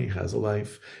family, has a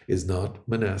life, is not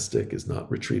monastic, is not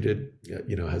retreated,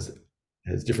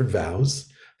 has different vows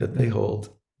that they hold.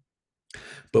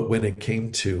 But when it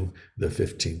came to the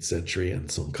 15th century and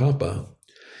Tsongkhapa,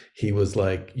 he was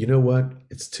like, you know what?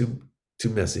 It's too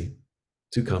messy,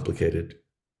 too complicated.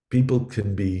 People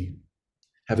can be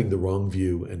having the wrong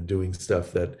view and doing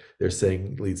stuff that they're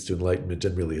saying leads to enlightenment,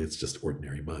 and really it's just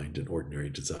ordinary mind and ordinary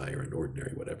desire and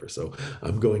ordinary whatever. So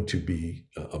I'm going to be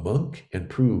a monk and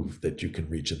prove that you can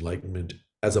reach enlightenment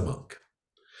as a monk.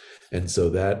 And so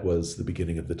that was the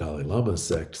beginning of the Dalai Lama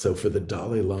sect. So for the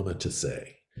Dalai Lama to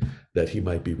say that he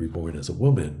might be reborn as a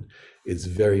woman is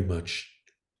very much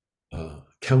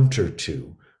counter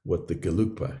to what the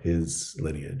Gelugpa, his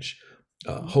lineage,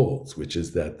 Hmm. holds, which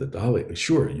is that the Dalai,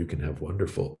 sure, you can have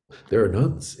wonderful, there are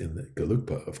nuns in the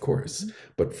Gelugpa, of course, Hmm.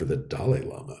 but for the Dalai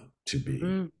Lama to be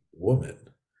Mm, woman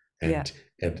yeah.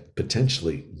 and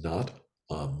potentially not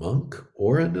a monk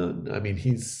or a nun, I mean,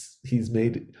 he's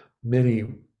made many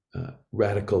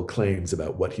radical claims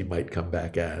about what he might come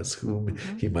back as, whom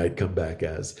Hmm. he might come back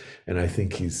as, and I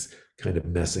think he's kind of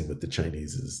messing with the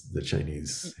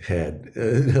Chinese head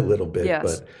a little bit,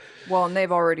 Yes. but Well, and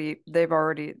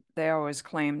they always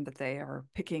claim that they are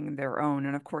picking their own.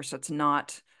 And of course, it's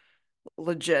not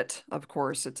legit. Of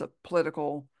course, it's a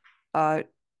political uh,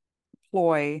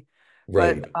 ploy.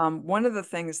 But right, one of the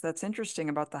things that's interesting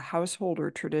about the householder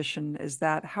tradition is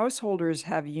that householders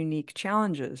have unique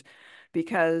challenges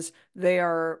because they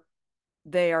are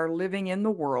living in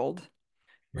the world.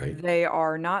 right, They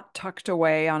are not tucked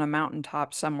away on a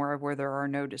mountaintop somewhere where there are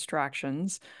no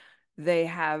distractions. they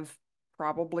have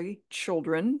probably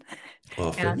children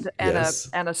Often, and yes,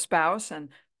 a spouse and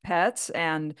pets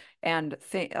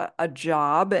a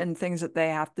job and things that they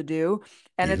have to do.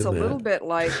 And it's even a little that. bit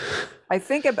like I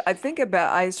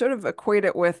sort of equate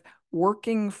it with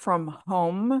working from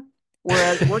home,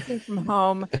 whereas working from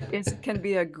home is can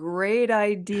be a great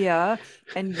idea.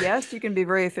 And yes, you can be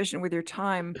very efficient with your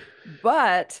time,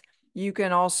 but you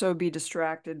can also be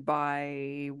distracted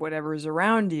by whatever's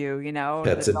around you, the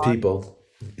Pets and dog. people.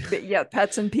 But yeah,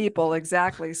 pets and people,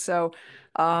 exactly. So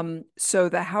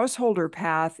the householder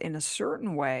path in a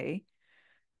certain way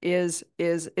is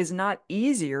not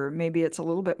easier. Maybe it's a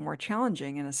little bit more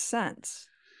challenging in a sense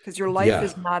because your life Yeah,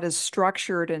 is not as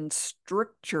structured and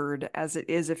structured as it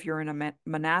is if you're in a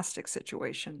monastic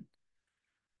situation.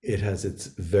 it has its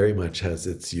very much has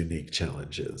its unique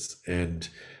challenges, and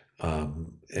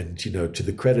to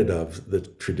the credit of the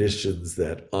traditions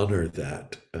that honor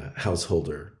that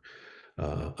householder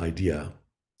idea,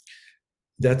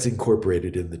 that's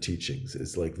incorporated in the teachings.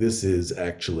 It's like this is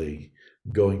actually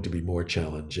going to be more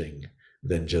challenging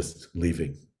than just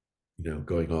leaving,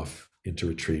 going off into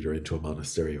retreat or into a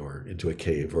monastery or into a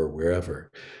cave or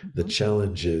wherever. The Hmm.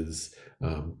 challenge is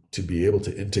to be able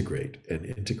to integrate, and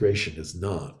integration is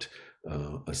not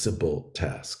a simple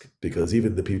task, because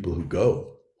even the people who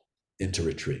go into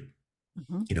retreat,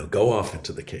 Hmm. go off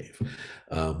into the cave.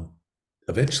 Um,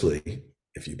 Eventually,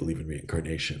 if you believe in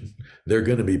reincarnation, they're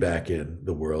going to be back in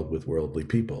the world with worldly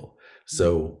people.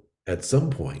 So at some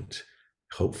point,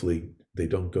 hopefully, they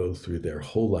don't go through their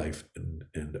whole life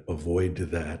and avoid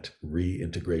that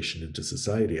reintegration into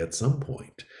society. At some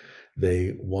point,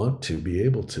 they want to be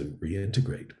able to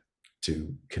reintegrate,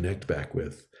 to connect back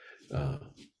with uh,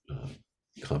 uh,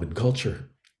 common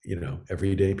culture,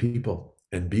 everyday people,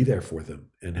 and be there for them,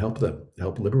 help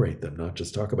liberate them, not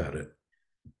just talk about it.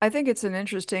 I think it's an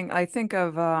interesting, I think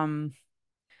of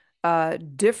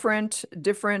different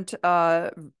different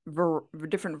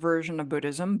version of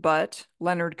Buddhism, but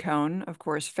Leonard Cohen, of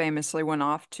course, famously went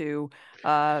off to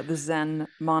the Zen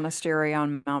monastery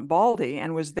on Mount Baldy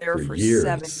and was there For for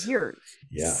 7 years. years.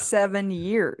 Yeah, 7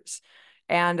 years.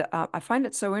 And I find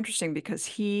it so interesting because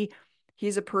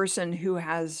he's a person who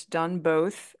has done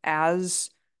both as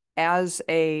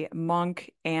a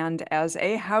monk and as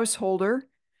a householder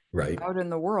right. out in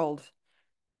the world.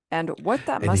 And what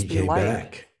that And he must be came like.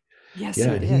 back. Yes,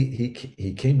 Yeah, he and did.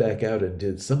 he came back out and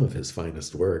did some of his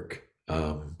finest work.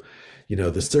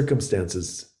 The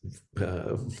circumstances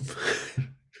uh,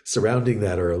 surrounding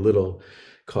that are a little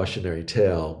cautionary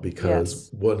tale, because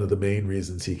Yes. one of the main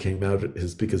reasons he came out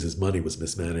is because his money was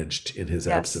mismanaged in his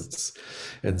Yes. absence.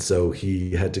 And so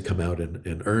he had to come out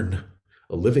and earn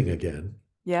a living again,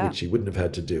 Yeah. which he wouldn't have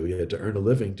had to do. He had to earn a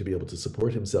living to be able to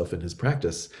support himself in his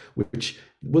practice, which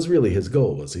was really his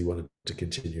goal, was he wanted to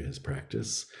continue his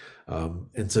practice.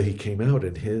 And so he came out,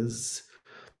 and his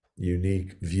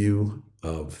unique view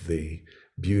of the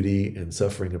beauty and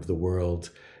suffering of the world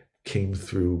came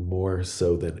through more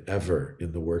so than ever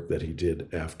in the work that he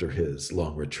did after his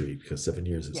long retreat, because 7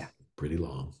 years is Yeah. pretty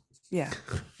long. Yeah.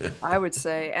 I would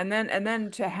say. And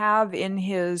then to have in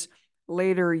his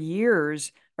later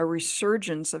years a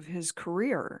resurgence of his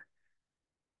career.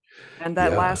 And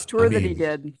that Yeah, last I tour that he mean,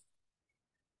 did.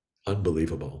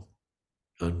 unbelievable,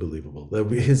 unbelievable.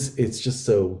 It's just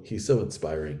so he's so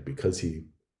inspiring, because he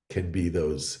can be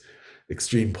those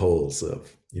extreme poles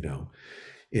of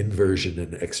inversion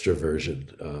and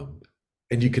extroversion.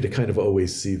 And you could kind of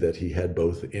always see that he had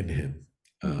both in him.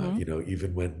 Hmm.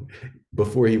 Even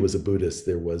before he was a Buddhist,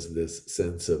 there was this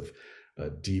sense of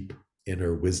deep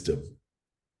inner wisdom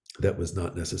that was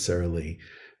not necessarily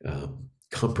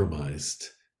compromised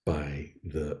by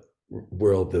the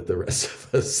world that the rest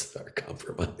of us are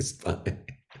compromised by.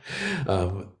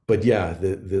 But yeah,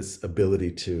 this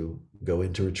ability to go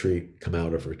into retreat, come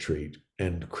out of retreat,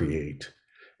 and create.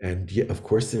 And yeah, of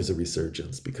course, there's a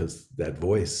resurgence, because that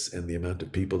voice and the amount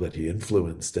of people that he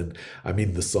influenced. And I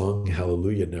mean, the song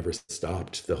Hallelujah never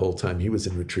stopped. The whole time he was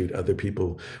in retreat, other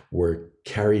people were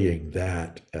carrying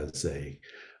that as a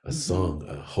Hmm. song,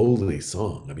 a holy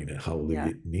song. I mean, Yeah.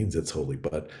 Hallelujah means it's holy,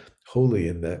 but holy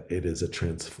in that it is a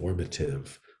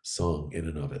transformative song in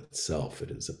and of itself. It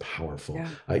is a powerful,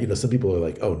 Yeah. some people are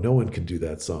like, oh, no one can do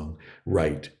that song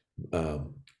right.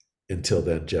 Um, until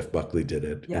then, Jeff Buckley did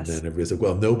it. And then Yes. everybody's like,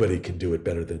 well, nobody can do it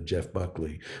better than Jeff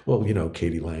Buckley. Well,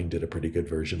 Katie Lang did a pretty good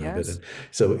version of it. Yes. And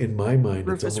so in my mind,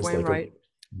 it's Rufus almost like a Wainwright.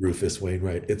 Rufus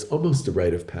Wainwright. It's almost a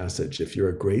rite of passage. If you're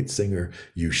a great singer,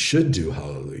 you should do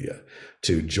Hallelujah,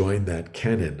 to join that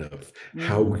canon of Hmm.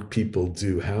 how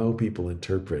people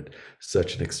interpret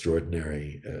such an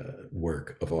extraordinary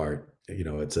work of art.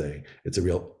 it's a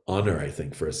real honor, I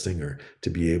think, for a singer to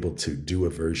be able to do a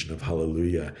version of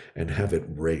Hallelujah and have it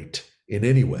rate in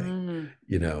any way. Mm,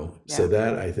 So yeah.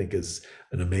 that I think is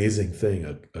an amazing thing,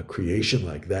 a creation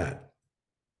like that.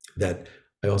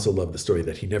 I also love the story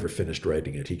that he never finished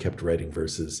writing it. He kept writing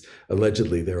verses.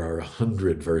 Allegedly, there are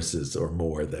 100 verses or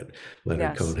more that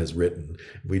Leonard Cohen Yes. has written.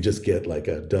 We just get like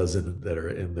a dozen that are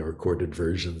in the recorded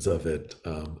versions of it.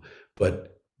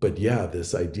 But yeah,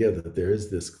 this idea that there is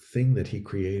this thing that he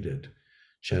created,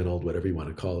 channeled, whatever you want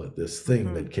to call it, this thing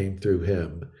Hmm. that came through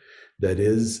him, that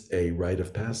is a rite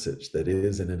of passage, that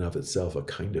is in and of itself a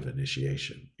kind of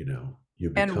initiation.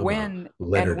 You And become a and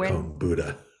Leonard when Cohen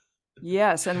Buddha.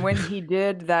 Yes, and when he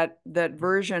did that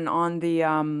version on the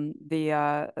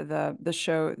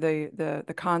show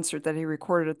the concert that he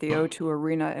recorded at the O2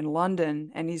 Arena in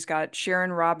London, and he's got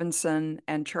Sharon Robinson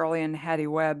and Charlie and Hattie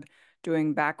Webb doing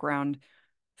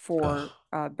Oh,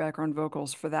 background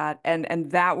vocals for that,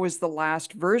 and that was the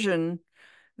last version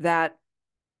that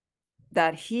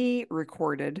he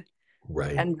recorded,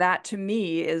 right. and that to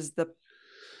me is the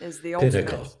ultimate,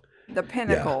 Pinnacle. the Yeah.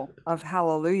 pinnacle of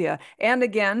Hallelujah. And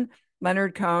again,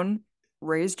 Leonard Cohen,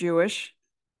 raised Jewish,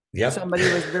 Yep. somebody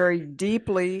was very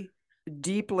deeply,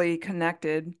 deeply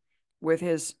connected with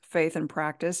his faith and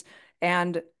practice,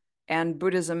 and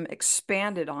Buddhism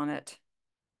expanded on it.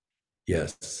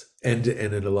 Yes. And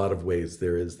in a lot of ways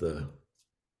there is the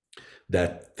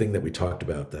that thing that we talked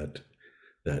about,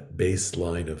 that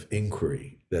baseline of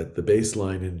inquiry, that the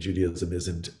baseline in Judaism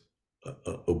isn't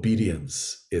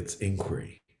obedience, it's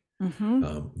inquiry.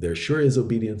 Mm-hmm. There sure is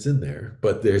obedience in there,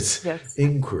 but there's Yes.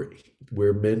 inquiry.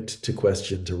 We're meant to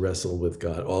question, to wrestle with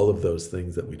God, all of those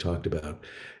things that we talked about.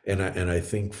 And I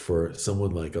think for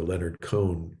someone like a Leonard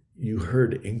Cohen, you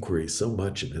heard inquiry so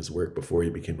much in his work before he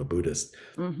became a Buddhist.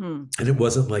 Mm-hmm. And it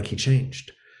wasn't like he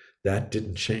changed. That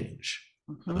didn't change.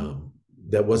 Mm-hmm. Um,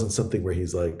 that wasn't something where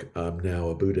he's like, I'm now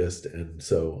a Buddhist, and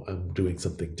so I'm doing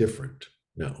something different.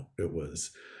 No, it was,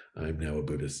 I'm now a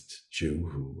Buddhist Jew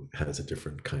who has a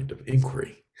different kind of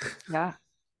inquiry. Yeah.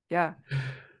 Yeah.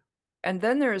 And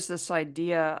then there's this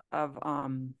idea of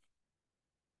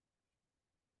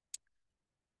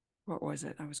what was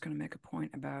it? I was going to make a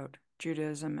point about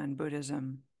Judaism and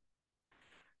Buddhism.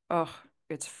 Oh,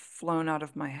 it's flown out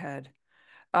of my head.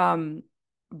 Um,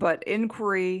 but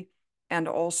inquiry, and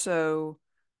also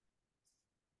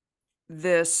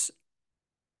this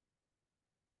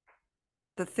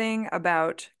the thing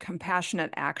about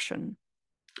compassionate action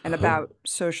and Uh-huh. about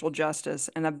social justice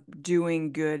and of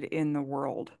doing good in the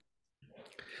world.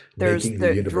 There's Making the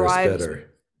that universe drives,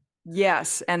 better.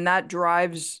 yes, and that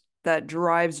drives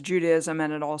Judaism,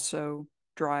 and it also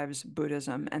drives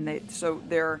Buddhism, and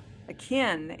they're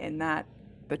akin in that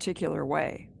particular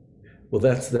way. Well,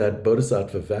 that's that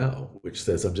bodhisattva vow, which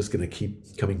says I'm just going to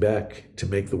keep coming back to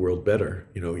make the world better.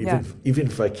 Yeah, Even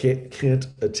if I can't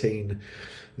attain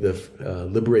the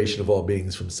liberation of all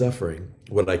beings from suffering,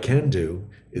 what I can do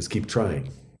is keep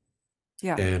trying.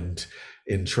 yeah, And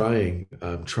in trying,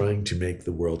 I'm trying to make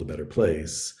the world a better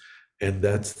place. And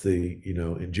that's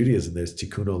in Judaism, there's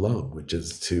tikkun olam, which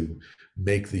is to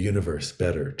make the universe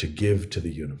better, to give to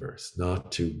the universe,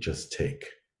 not to just take.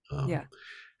 Um, yeah.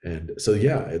 and so,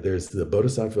 yeah, there's the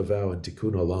Bodhisattva vow and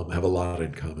Tikkun Olam have a lot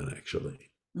in common,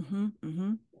 actually. Mm-hmm,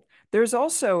 mm-hmm. There's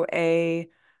also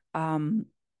um,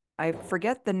 I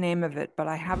forget the name of it, but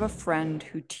I have a friend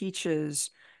who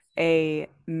teaches a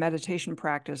meditation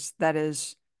practice that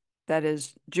is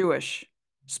Jewish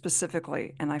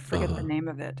specifically, and I forget the Uh-huh. name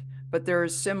of it. But there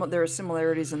are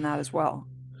similarities in that as well.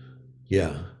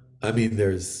 Yeah. I mean,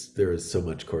 there is so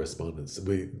much correspondence.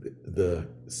 The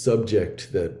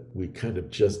subject that we kind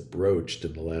of just broached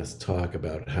in the last talk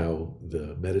about how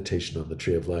the meditation on the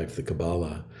tree of life, the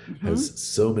Kabbalah, Hmm. has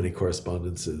so many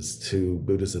correspondences to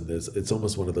Buddhism. It's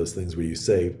almost one of those things where you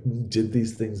say, did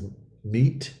these things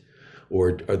meet?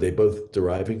 Or are they both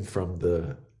deriving from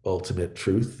the ultimate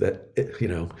truth that,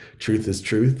 truth is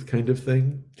truth kind of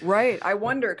thing? Right. I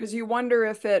wonder, because you wonder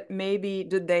if it maybe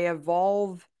did they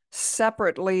evolve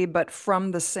separately but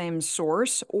from the same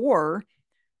source, or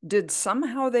did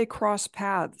somehow they cross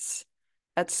paths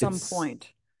at some It's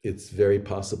point? it's very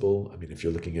possible. I mean, if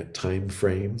you're looking at time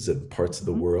frames and parts of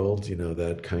the Hmm. world,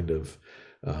 that kind of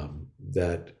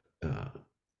that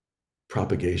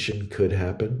propagation could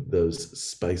happen. Those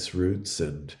spice routes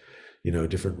and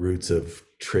different routes of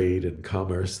trade and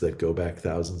commerce that go back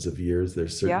thousands of years. There Yeah.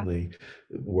 certainly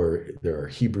there are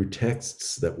Hebrew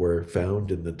texts that were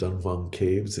found in the Dunhuang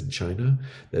caves in China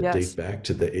that date Yes. back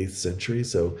to the 8th century.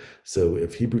 So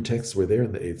if Hebrew texts were there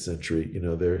in the 8th century,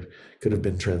 there could have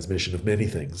been transmission of many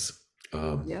things.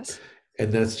 Um, Yes.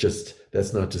 and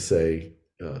that's not to say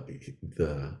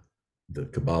the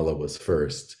Kabbalah was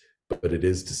first, but it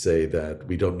is to say that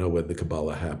we don't know when the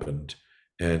Kabbalah happened,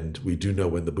 and we do know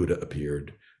when the Buddha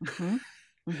appeared. Mm-hmm.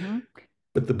 Mm-hmm.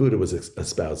 But the Buddha was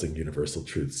espousing universal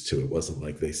truths too. It wasn't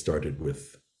like they started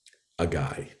with a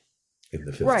guy in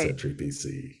the fifth Right. century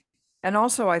BC. And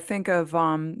also, I think of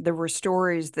there were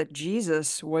stories that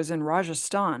Jesus was in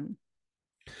Rajasthan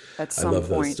at I some love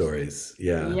those point. stories.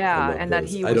 Yeah, I Yeah, love and that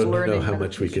those. he I was don't know learning how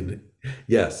much we meditation. can.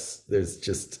 Yes, there's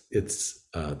just it's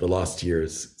the lost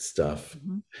years stuff.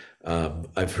 Mm-hmm.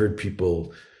 I've heard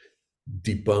people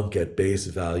debunk at base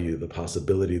value the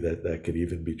possibility that that could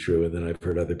even be true, and then I've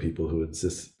heard other people who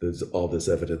insist there's all this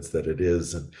evidence that it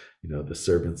is, and the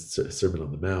Sermon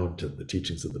on the Mount and the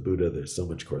teachings of the Buddha. There's so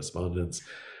much correspondence.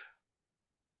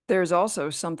 There's also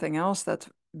something else that's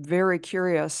very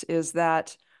curious is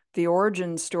that the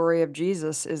origin story of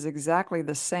Jesus is exactly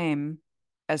the same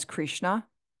as Krishna,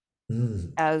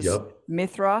 as Yep,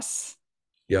 Mithras,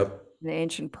 yep. the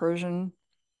ancient Persian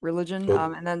religion,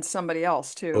 O- and then somebody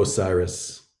else too,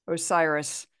 Osiris.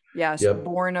 Osiris. Yes, Yep,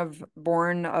 born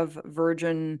of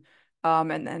virgin,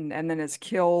 and then is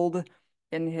killed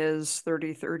in his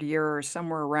 33rd year or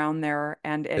somewhere around there,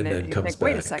 and and then then you comes think,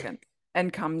 wait a back. second,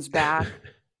 and comes back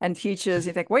and teaches.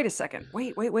 You think, wait a second,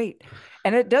 wait,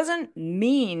 and it doesn't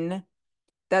mean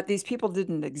that these people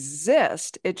didn't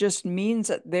exist. It just means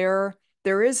that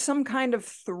there is some kind of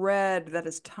thread that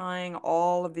is tying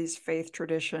all of these faith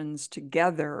traditions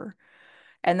together,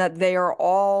 and that they are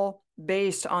all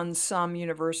based on some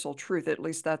universal truth. At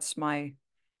least that's my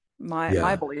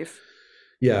Yeah, belief.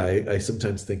 yeah. I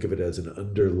sometimes think of it as an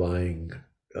underlying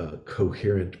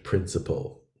coherent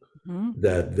principle Mm-hmm.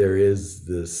 that there is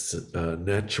this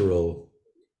natural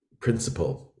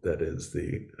principle that is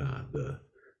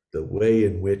the way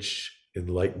in which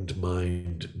enlightened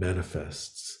mind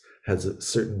manifests has a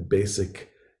certain basic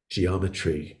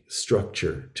geometry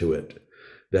structure to it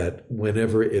that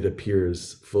whenever it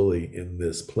appears fully in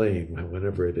this plane,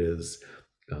 whenever it is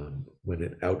when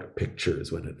it out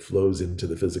pictures, when it flows into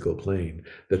the physical plane,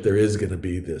 that there is going to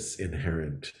be this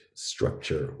inherent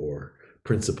structure or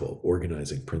principle,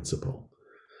 organizing principle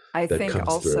I that think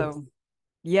comes through. also,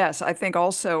 yes, I think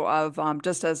also of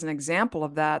just as an example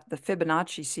of that, the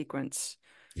Fibonacci sequence,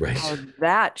 Right. how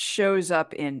that shows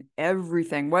up in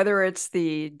everything, whether it's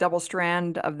the double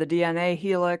strand of the DNA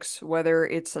helix, whether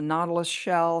it's a nautilus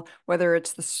shell, whether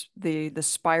it's the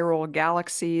spiral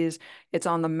galaxies, it's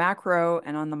on the macro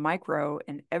and on the micro,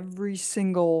 and every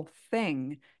single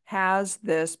thing has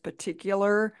this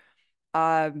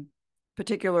uh,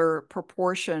 particular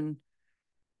proportion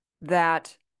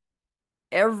that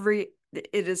every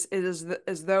it is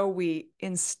as though we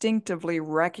instinctively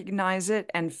recognize it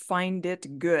and find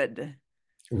it good.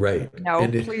 Right.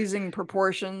 And it, Pleasing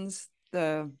proportions,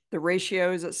 the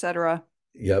ratios, etc.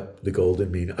 yep, the golden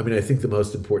mean. I mean, I think the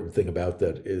most important thing about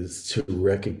that is to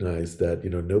recognize that,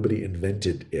 nobody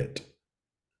invented it.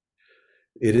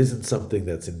 It isn't something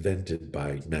that's invented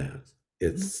by man.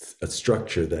 It's a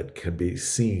structure that can be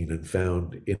seen and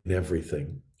found in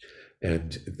everything.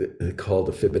 And called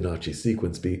a Fibonacci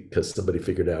sequence because somebody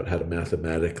figured out how to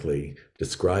mathematically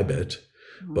describe it.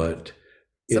 Mhm. But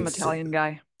Some it's Italian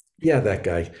guy. yeah, that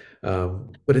guy.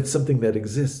 But it's something that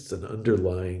exists, an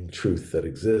underlying truth that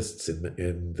exists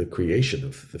in the creation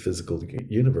of the physical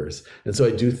universe. And so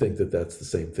I do think that that's the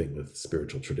same thing with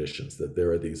spiritual traditions, that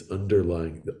there are these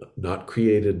underlying, not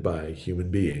created by a human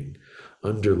being,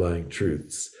 underlying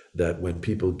truths that when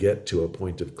people get to a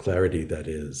point of clarity that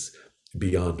is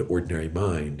beyond ordinary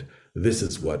mind, this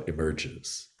is what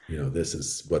emerges. This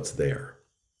is what's there.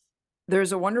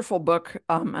 There's a wonderful book,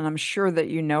 and I'm sure that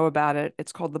you know about it.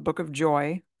 It's called The Book of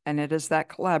Joy, and it is that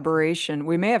collaboration.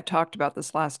 We may have talked about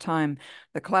this last time,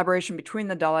 the collaboration between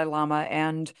the Dalai Lama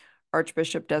and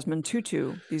Archbishop Desmond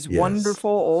Tutu, these Yes.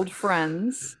 wonderful old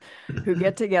friends who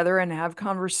get together and have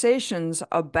conversations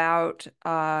about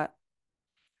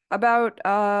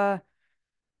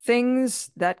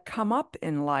things that come up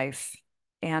in life,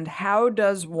 and how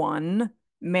does one Mhm.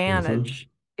 manage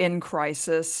in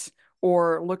crisis,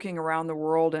 or looking around the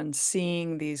world and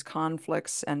seeing these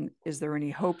conflicts, and is there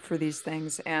any hope for these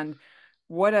things? And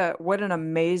what an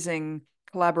amazing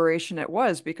collaboration it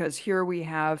was, because here we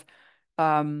have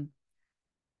um,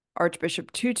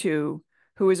 Archbishop Tutu,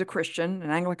 who is a Christian, an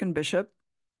Anglican bishop.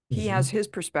 He has Mhm. his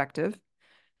perspective,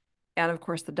 and of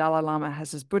course the Dalai Lama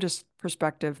has his Buddhist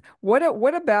perspective.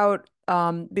 What about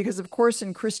because of course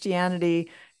in Christianity,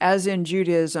 as in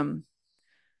Judaism,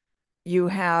 you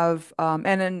have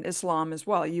and in Islam as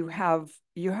well, you have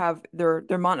their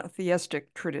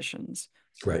monotheistic traditions,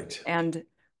 Right. and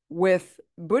with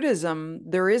Buddhism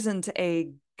there isn't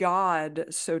a God,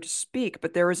 so to speak,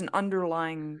 but there is an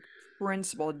underlying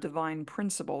principle, a divine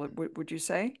principle, would you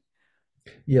say?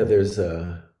 Yeah, there's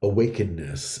a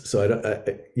awakeness. So I don't,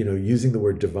 using the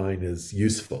word divine is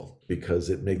useful because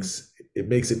it makes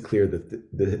it clear that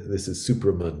this is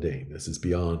supramundane. This is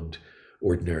beyond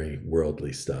ordinary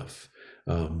worldly stuff.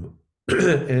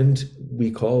 And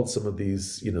we call some of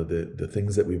these, the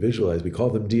things that we visualize, we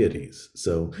call them deities.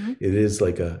 So Mm-hmm. it is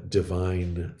like a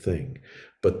divine thing.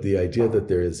 But the idea that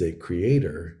there is a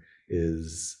creator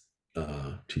is,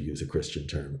 to use a Christian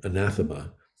term,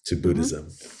 anathema to Mm-hmm. Buddhism,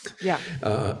 Yeah.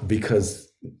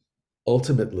 because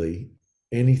ultimately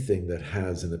anything that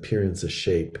has an appearance, a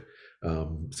shape,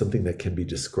 something that can be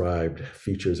described,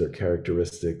 features or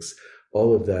characteristics,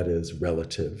 all of that is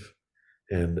relative,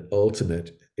 and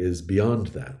ultimate is beyond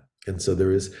that. And so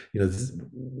there is,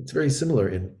 it's very similar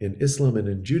in Islam and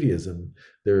in Judaism.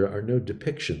 There are no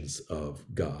depictions of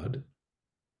God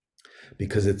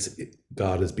because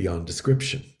God is beyond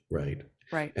description, right?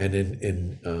 Right. And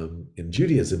in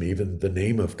Judaism, even the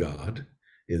name of God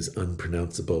is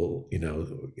unpronounceable.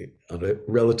 On a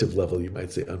relative level, you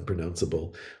might say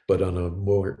unpronounceable, but on a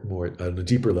on a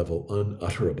deeper level,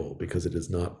 unutterable, because it is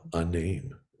not a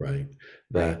name, right?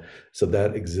 Right.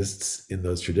 That exists in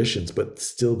those traditions, but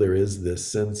still there is this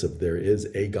sense of there is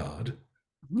a God,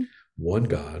 Mm-hmm. one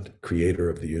God, creator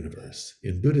of the universe.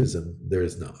 In Buddhism, there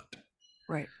is not.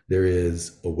 Right. There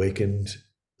is awakened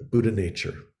Buddha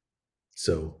nature.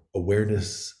 So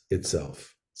awareness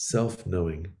itself,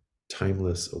 self-knowing,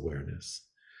 timeless awareness.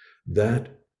 That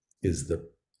is the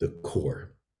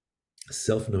core.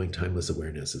 Self-knowing, timeless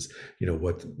awareness is,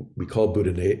 what we call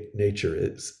Buddha nature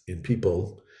is in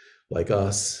people like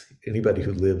us, anybody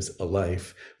who lives a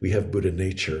life, we have Buddha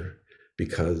nature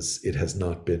because it has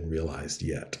not been realized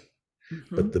yet.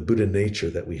 Mm-hmm. But the Buddha nature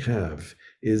that we have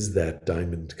is that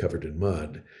diamond covered in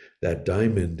mud. That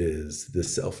diamond is the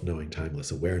self-knowing,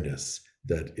 timeless awareness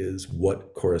that is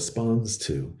what corresponds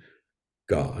to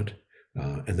God.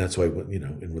 And that's why,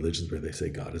 in religions where they say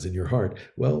God is in your heart,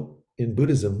 well, in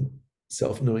Buddhism,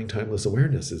 self-knowing, timeless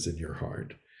awareness is in your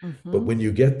heart. But Mm-hmm. when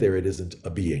you get there, it isn't a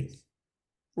being.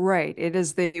 Right. It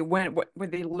is when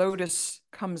the lotus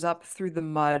comes up through the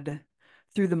mud,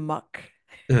 through the muck.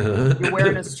 The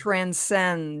awareness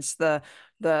transcends the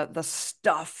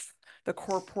stuff, the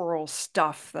corporal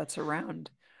stuff that's around.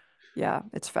 Yeah,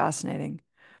 it's fascinating.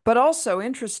 But also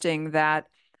interesting that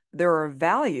there are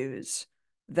values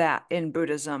that in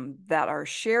Buddhism that are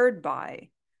shared by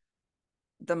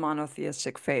the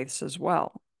monotheistic faiths as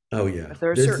well. Oh yeah,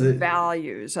 There are there's certain the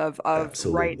values of right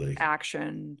absolutely.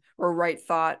 action or right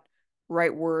thought,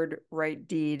 right word, right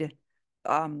deed,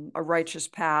 a righteous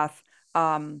path,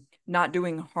 not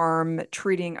doing harm,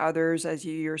 treating others as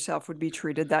you yourself would be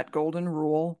treated, that golden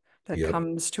rule that Yep.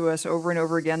 comes to us over and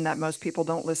over again that most people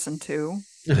don't listen to.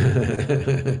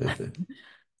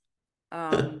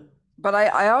 But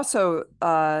I also,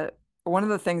 one of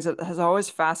the things that has always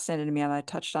fascinated me, and I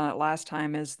touched on it last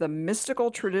time, is the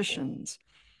mystical traditions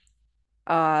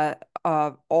uh,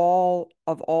 of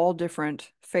all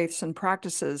different faiths and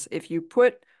practices. If you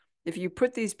put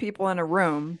these people in a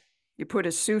room, you put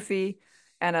a Sufi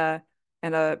and a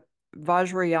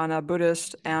Vajrayana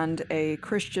Buddhist and a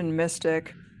Christian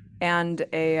mystic and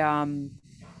a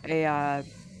a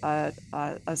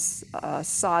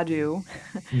sadhu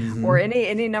or Hmm.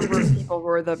 any number of people who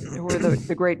are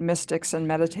the great mystics and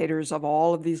meditators of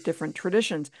all of these different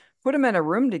traditions, put them in a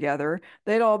room together,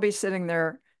 they'd all be sitting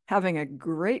there having a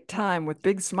great time with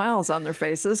big smiles on their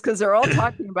faces because they're all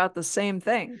talking about the same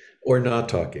thing Or not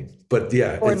talking, but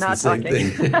yeah, or it's the not same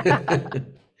talking. thing.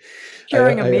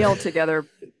 Sharing a I meal together,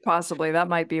 possibly. That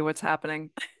might be what's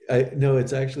happening. I no,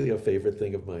 it's actually a favorite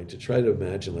thing of mine to try to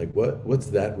imagine like what's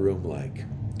that room like,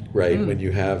 right? When Mm,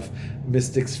 you have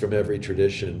mystics from every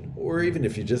tradition, or even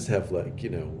if you just have like,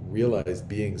 realized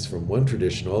beings from one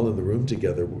tradition all in the room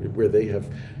together where they have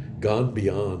gone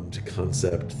beyond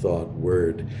concept, thought,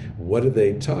 word. What do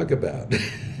they talk about?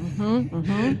 mm-hmm,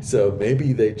 mm-hmm. So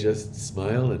maybe they just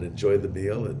smile and enjoy the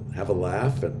meal and have a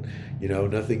laugh, and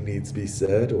nothing needs to be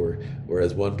said. Or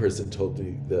as one person told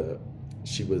me,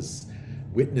 she was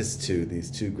witness to these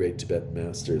two great Tibetan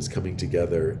masters coming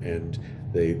together, and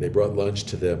they brought lunch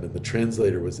to them, and the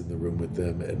translator was in the room with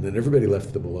them, and then everybody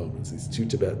left them alone. It was these two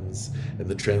Tibetans, and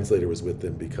the translator was with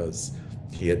them because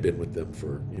he had been with them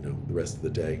for the rest of the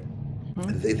day. Mm-hmm.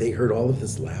 And they heard all of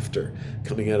this laughter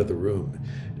coming out of the room.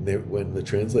 And when the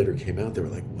translator came out, they were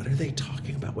like, "What are they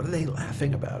talking about? What are they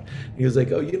laughing about?" And he was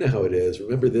like, "Oh, you know how it is.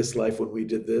 Remember this life when we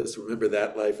did this? Remember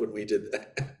that life when we did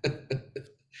that?"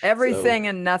 So, Everything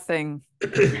and nothing.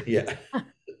 yeah.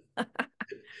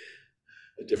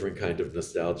 a different kind of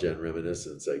nostalgia and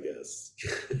reminiscence, I guess.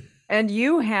 And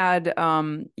you had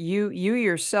you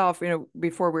yourself,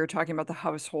 before we were talking about the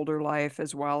householder life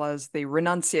as well as the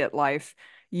renunciate life,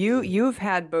 you've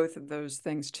had both of those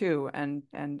things too. And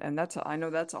I know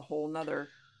that's a whole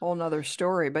nother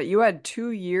story. But you had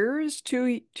 2 years,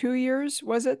 2 years,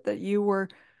 was it, that you were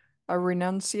a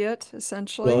renunciate Well,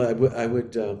 essentially? I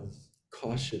would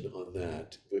caution on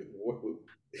that.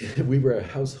 We were a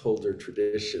householder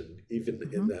tradition, even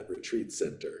in Hmm. that retreat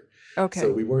center. So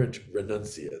Okay. we weren't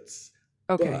renunciates.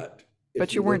 Okay. But if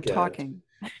But you you weren't look at, talking.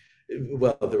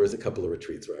 well, there was a couple of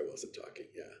retreats where I wasn't talking,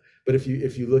 yeah. But if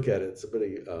you look at it,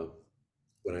 somebody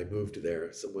when I moved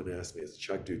there, someone asked me, "It's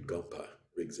Chagdud Gompa,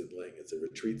 Riggs and Ling. It's a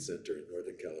retreat center in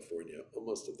Northern California,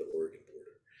 almost at the Oregon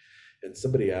border." And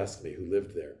somebody asked me who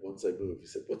lived there once I moved, he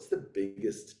said, "What's the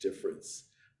biggest difference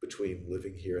between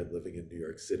living here and living in New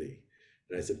York City?"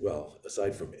 And I said, "Well,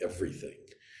 aside from everything,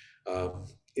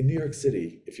 in New York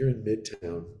City, if you're in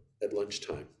Midtown at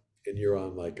lunchtime and you're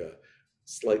on like a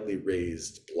slightly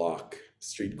raised block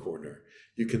street corner,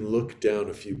 you can look down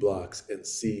a few blocks and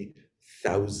see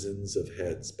thousands of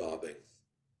heads bobbing.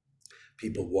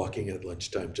 People walking at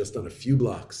lunchtime just on a few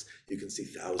blocks, you can see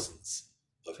thousands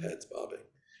of heads bobbing.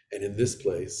 And in this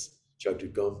place,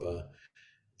 Chagdugompa,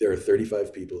 there are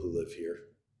 35 people who live here.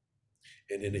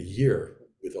 And in a year,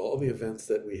 with all the events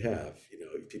that we have,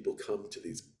 people come to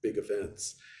these big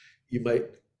events, you might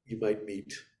you might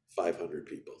meet 500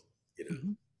 people, you know.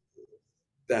 Hmm.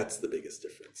 That's the biggest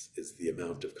difference, is the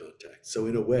amount of contact. So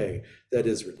in a way, that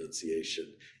is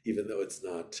renunciation, even though it's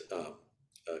not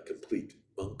a complete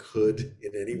monkhood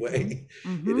in any Hmm. way.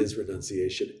 It Hmm. is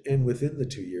renunciation. And within the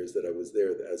 2 years that I was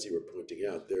there, as you were pointing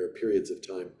out, there are periods of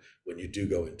time when you do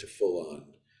go into full-on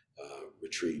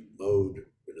retreat mode,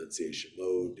 renunciation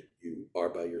mode. You are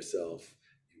by yourself.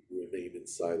 You remain in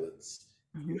silence.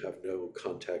 Hmm. You have no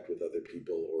contact with other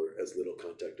people, or as little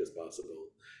contact as possible.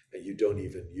 And you don't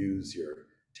even use your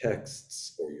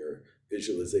texts or your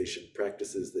visualization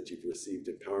practices that you've received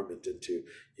empowerment into.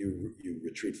 You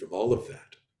retreat from all of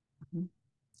that, Hmm.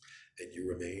 and you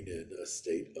remain in a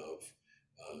state of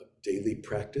daily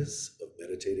practice of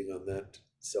meditating on that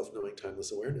self-knowing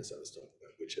timeless awareness I was talking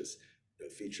about, which has no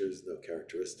features, no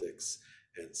characteristics.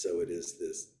 And so it is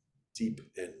this deep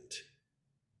end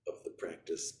of the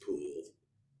practice pool.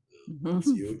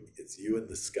 It's Hmm. you in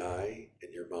the sky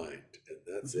and your mind, and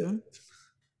that's Hmm. it.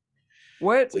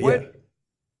 What So yeah.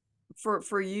 what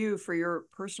for you, for your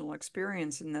personal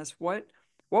experience in this, what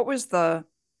was the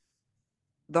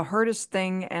hardest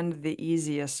thing and the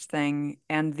easiest thing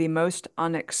and the most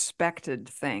unexpected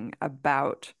thing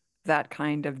about that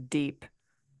kind of deep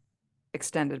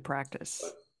extended practice?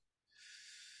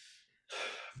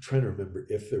 I'm trying to remember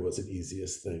if there was an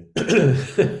easiest thing.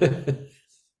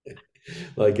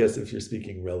 Well, I guess if you're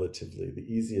speaking relatively, the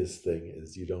easiest thing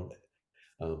is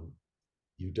um,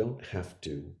 you don't have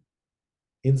to,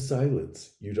 in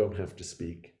silence, you don't have to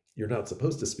speak. You're not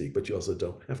supposed to speak, but you also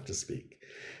don't have to speak.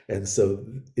 And so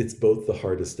it's both the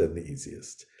hardest and the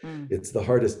easiest. Mm. It's the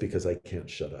hardest because I can't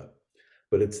shut up,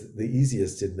 but it's the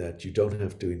easiest in that you don't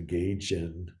have to engage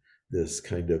in this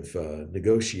kind of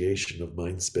negotiation of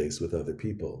mind space with other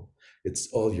people. It's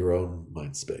all your own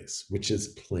mind space, which is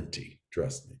plenty,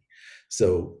 trust me.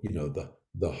 So,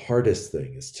 the hardest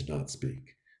thing is to not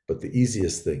speak, but the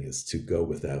easiest thing is to go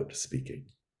without speaking.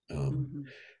 Um, Hmm.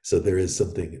 so there is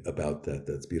something about that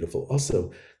that's beautiful.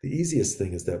 Also, the easiest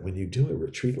thing is that when you do a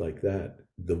retreat like that,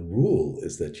 the rule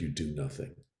is that you do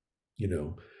nothing, you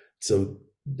know. So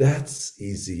that's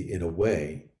easy in a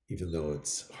way, even though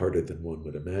it's harder than one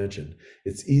would imagine.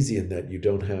 It's easy in that you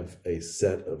don't have a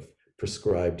set of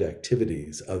prescribed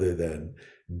activities other than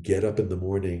get up in the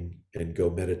morning and go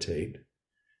meditate,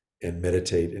 and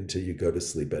meditate until you go to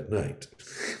sleep at night.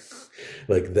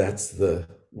 Like that's the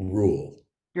rule.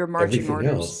 Your marching Everything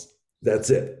orders. else, that's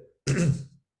it.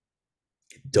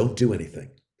 Don't do anything.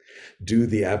 Do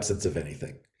the absence of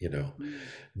anything, Mm.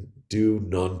 do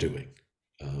non-doing.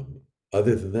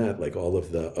 Other than that, like all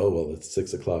of the, oh, well, it's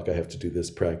 6 o'clock, I have to do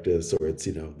this practice, or it's,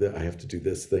 I have to do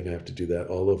this thing, I have to do that.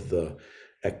 All of the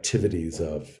activities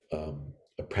of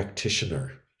a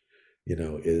practitioner,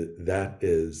 that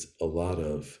is a lot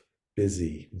of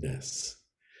busyness,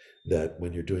 that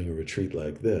when you're doing a retreat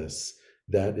like this,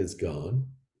 that is gone.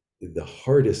 The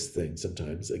hardest thing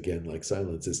sometimes, again, like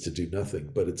silence, is to do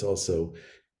nothing, but it's also,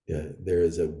 there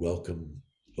is a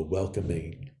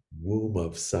welcoming womb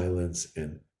of silence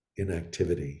and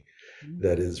inactivity Mm.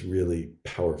 that is really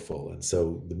powerful. And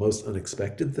so the most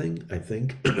unexpected thing, I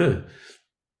think, the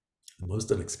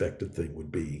most unexpected thing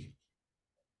would be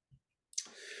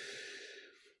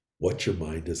what your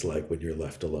mind is like when you're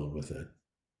left alone with it.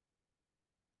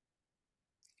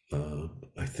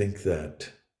 I think that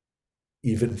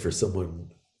even for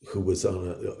someone who was on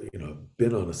a,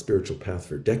 been on a spiritual path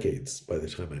for decades by the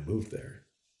time I moved there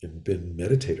and been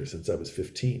meditator since I was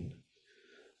 15,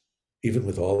 even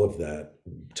with all of that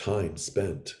time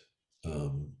spent,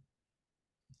 um,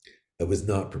 I was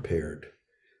not prepared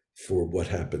for what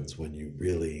happens when you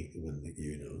really, when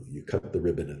you cut the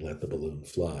ribbon and let the balloon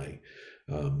fly.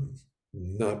 Um,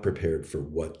 Not prepared for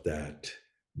what that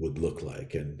would look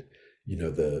like. And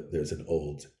there's an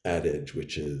old adage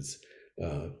which is,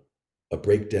 uh, a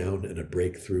breakdown and a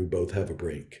breakthrough both have a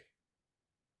break.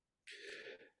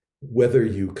 Whether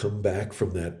you come back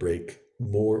from that break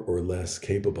more or less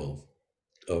capable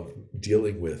of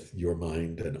dealing with your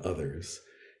mind and others,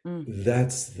 Mm.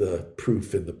 that's the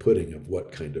proof in the pudding of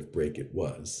what kind of break it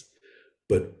was.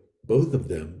 But both of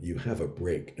them, you have a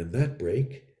break, and that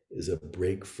break is a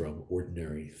break from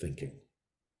ordinary thinking.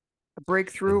 A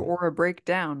breakthrough And or a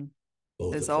breakdown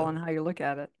both is of all them, in how you look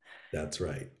at it. that's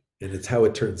right. And it's how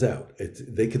it turns out.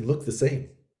 They can look the same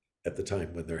at the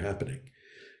time when they're happening.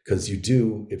 Because you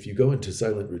do, if you go into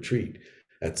silent retreat,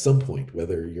 at some point,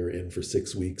 whether you're in for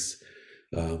 6 weeks,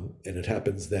 and it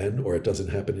happens then, or it doesn't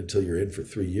happen until you're in for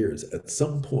 3 years, at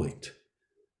some point,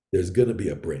 there's going to be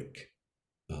a break.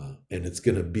 And it's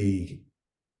going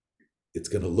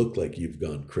to look like you've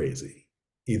gone crazy,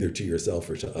 either to yourself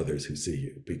or to others who see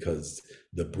you, because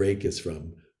the break is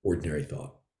from ordinary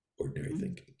thought, ordinary Mm.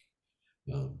 thinking.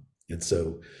 Um, and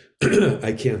so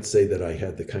I can't say that I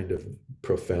had the kind of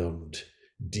profound,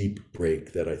 deep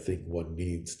break that I think one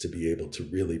needs to be able to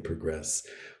really progress.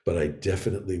 But I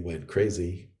definitely went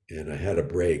crazy. And I had a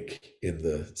break in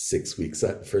the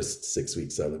first 6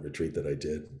 week silent retreat that I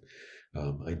did.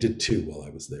 I did two while I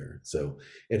was there. So,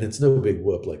 and it's no big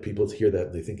whoop. Like people hear that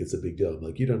and they think it's a big deal. I'm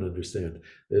like, you don't understand.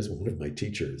 There's one of my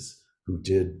teachers who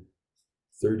did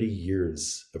 30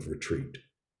 years of retreat,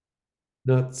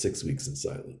 not 6 weeks in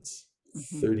silence,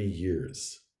 Mhm. 30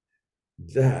 years.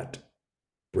 That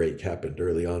break happened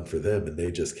early on for them and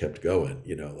they just kept going,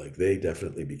 like they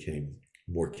definitely became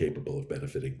more capable of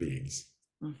benefiting beings.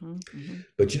 Mhm. Mhm.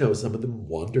 But some of them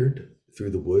wandered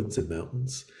through the woods and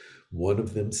mountains. One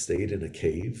of them stayed in a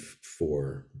cave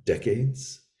for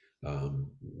decades.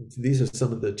 Um, these are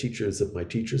some of the teachers of my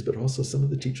teachers, but also some of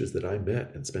the teachers that I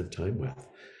met and spent time with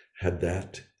had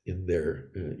that in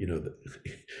their,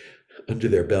 under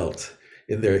their belt,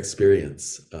 in their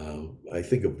experience. I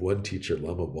think of one teacher,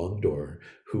 Lama Wangdor,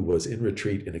 who was in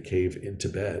retreat in a cave in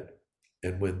Tibet.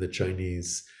 And when the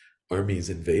Chinese armies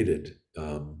invaded,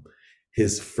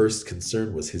 his first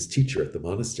concern was his teacher at the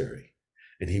monastery.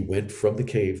 And he went from the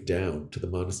cave down to the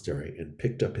monastery and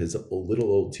picked up his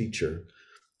little old teacher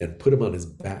and put him on his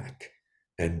back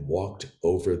and walked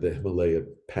over the Himalaya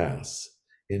pass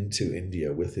into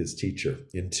India with his teacher,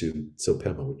 into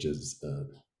Sopema, which is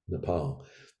Nepal.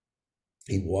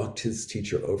 He walked his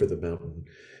teacher over the mountain,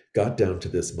 got down to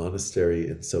this monastery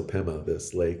in Sopema,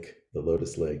 this lake, the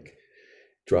Lotus Lake,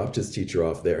 dropped his teacher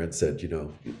off there and said,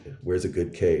 where's a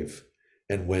good cave?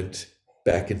 And went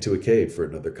back into a cave for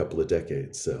another couple of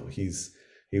decades. So he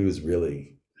was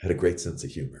really had a great sense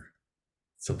of humor.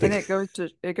 And Something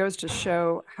it goes to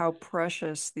show how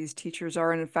precious these teachers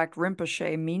are. And in fact,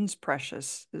 Rinpoche means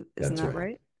precious. Isn't that's that right.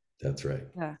 right? That's right.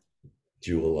 Yeah.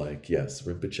 Jewel like, yes.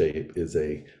 Rinpoche is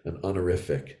an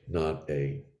honorific, not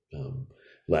a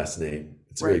last name.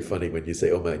 It's very Right. funny when you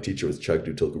say, "Oh, my teacher was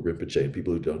Chagdu Tulku Rinpoche," and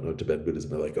people who don't know Tibetan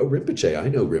Buddhism are like, "Oh, Rinpoche, I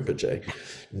know Rinpoche."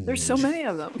 There's so many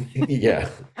of them. Yeah,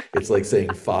 it's like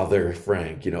saying Father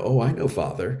Frank. Oh, I know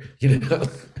Father.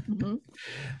 Hmm.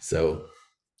 So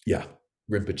yeah,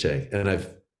 Rinpoche, and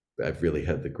I've really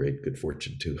had the great good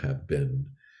fortune to have been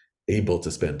able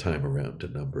to spend time around a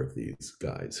number of these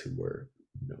guys who were,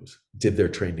 did their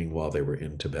training while they were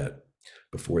in Tibet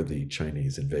before the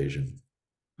Chinese invasion,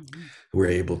 Hmm. who were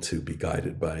able to be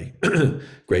guided by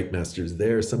great masters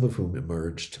there, some of whom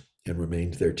emerged and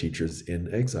remained their teachers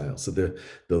in exile. So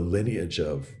the lineage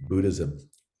of Buddhism,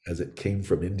 as it came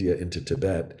from India into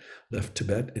Tibet, left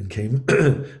Tibet and came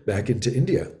back into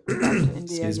India. Back to India,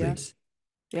 Excuse me. yes.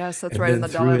 Yes, that's And right. And then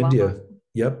the through Dalai Lama India,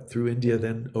 yep, through India,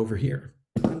 then over here,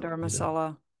 and you know,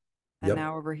 Dharmasala, and yep.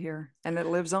 now over here. And it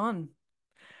lives on.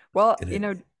 Well, And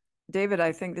it, David,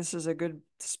 I think this is a good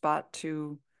spot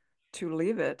to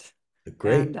leave it. And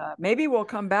great. maybe we'll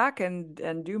come back and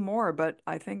do more, but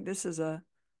I think this is a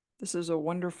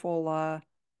wonderful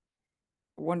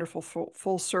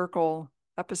full circle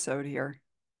episode here.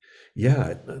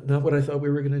 Yeah, not what I thought we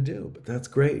were going to do, but that's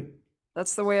great.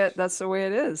 That's the way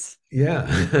it is. Yeah.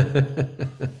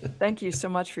 Thank you so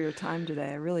much for your time today.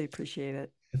 I really appreciate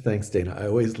it. Thanks, Dana. I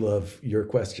always love your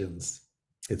questions.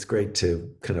 It's great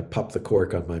to kind of pop the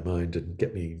cork on my mind and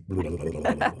get me.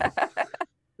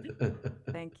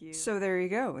 Thank you. So there you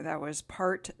go. That was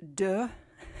part deux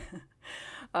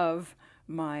of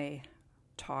my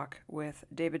talk with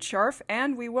David Scharff,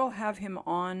 and we will have him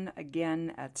on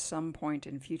again at some point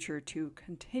in future to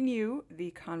continue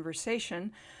the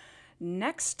conversation.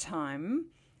 Next time,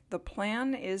 the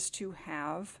plan is to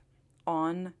have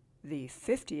on the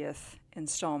 50th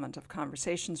installment of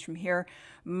Conversations from Here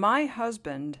my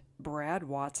husband, Brad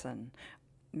Watson.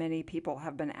 Many people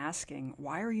have been asking,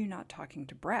 why are you not talking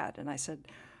to Brad? And I said,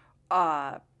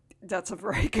 that's a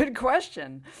very good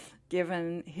question,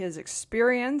 given his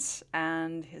experience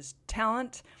and his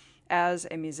talent as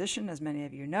a musician, as many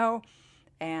of you know.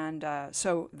 And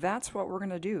so that's what we're going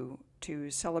to do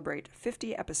to celebrate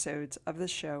 50 episodes of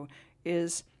this show,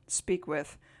 is speak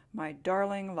with my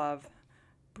darling love,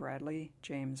 Bradley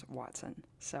James Watson.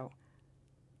 So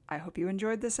I hope you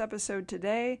enjoyed this episode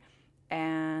today,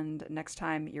 and next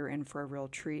time you're in for a real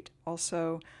treat.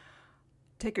 Also,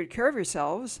 take good care of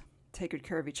yourselves, take good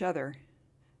care of each other,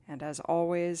 and as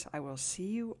always, I will see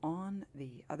you on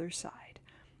the other side.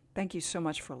 Thank you so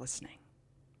much for listening.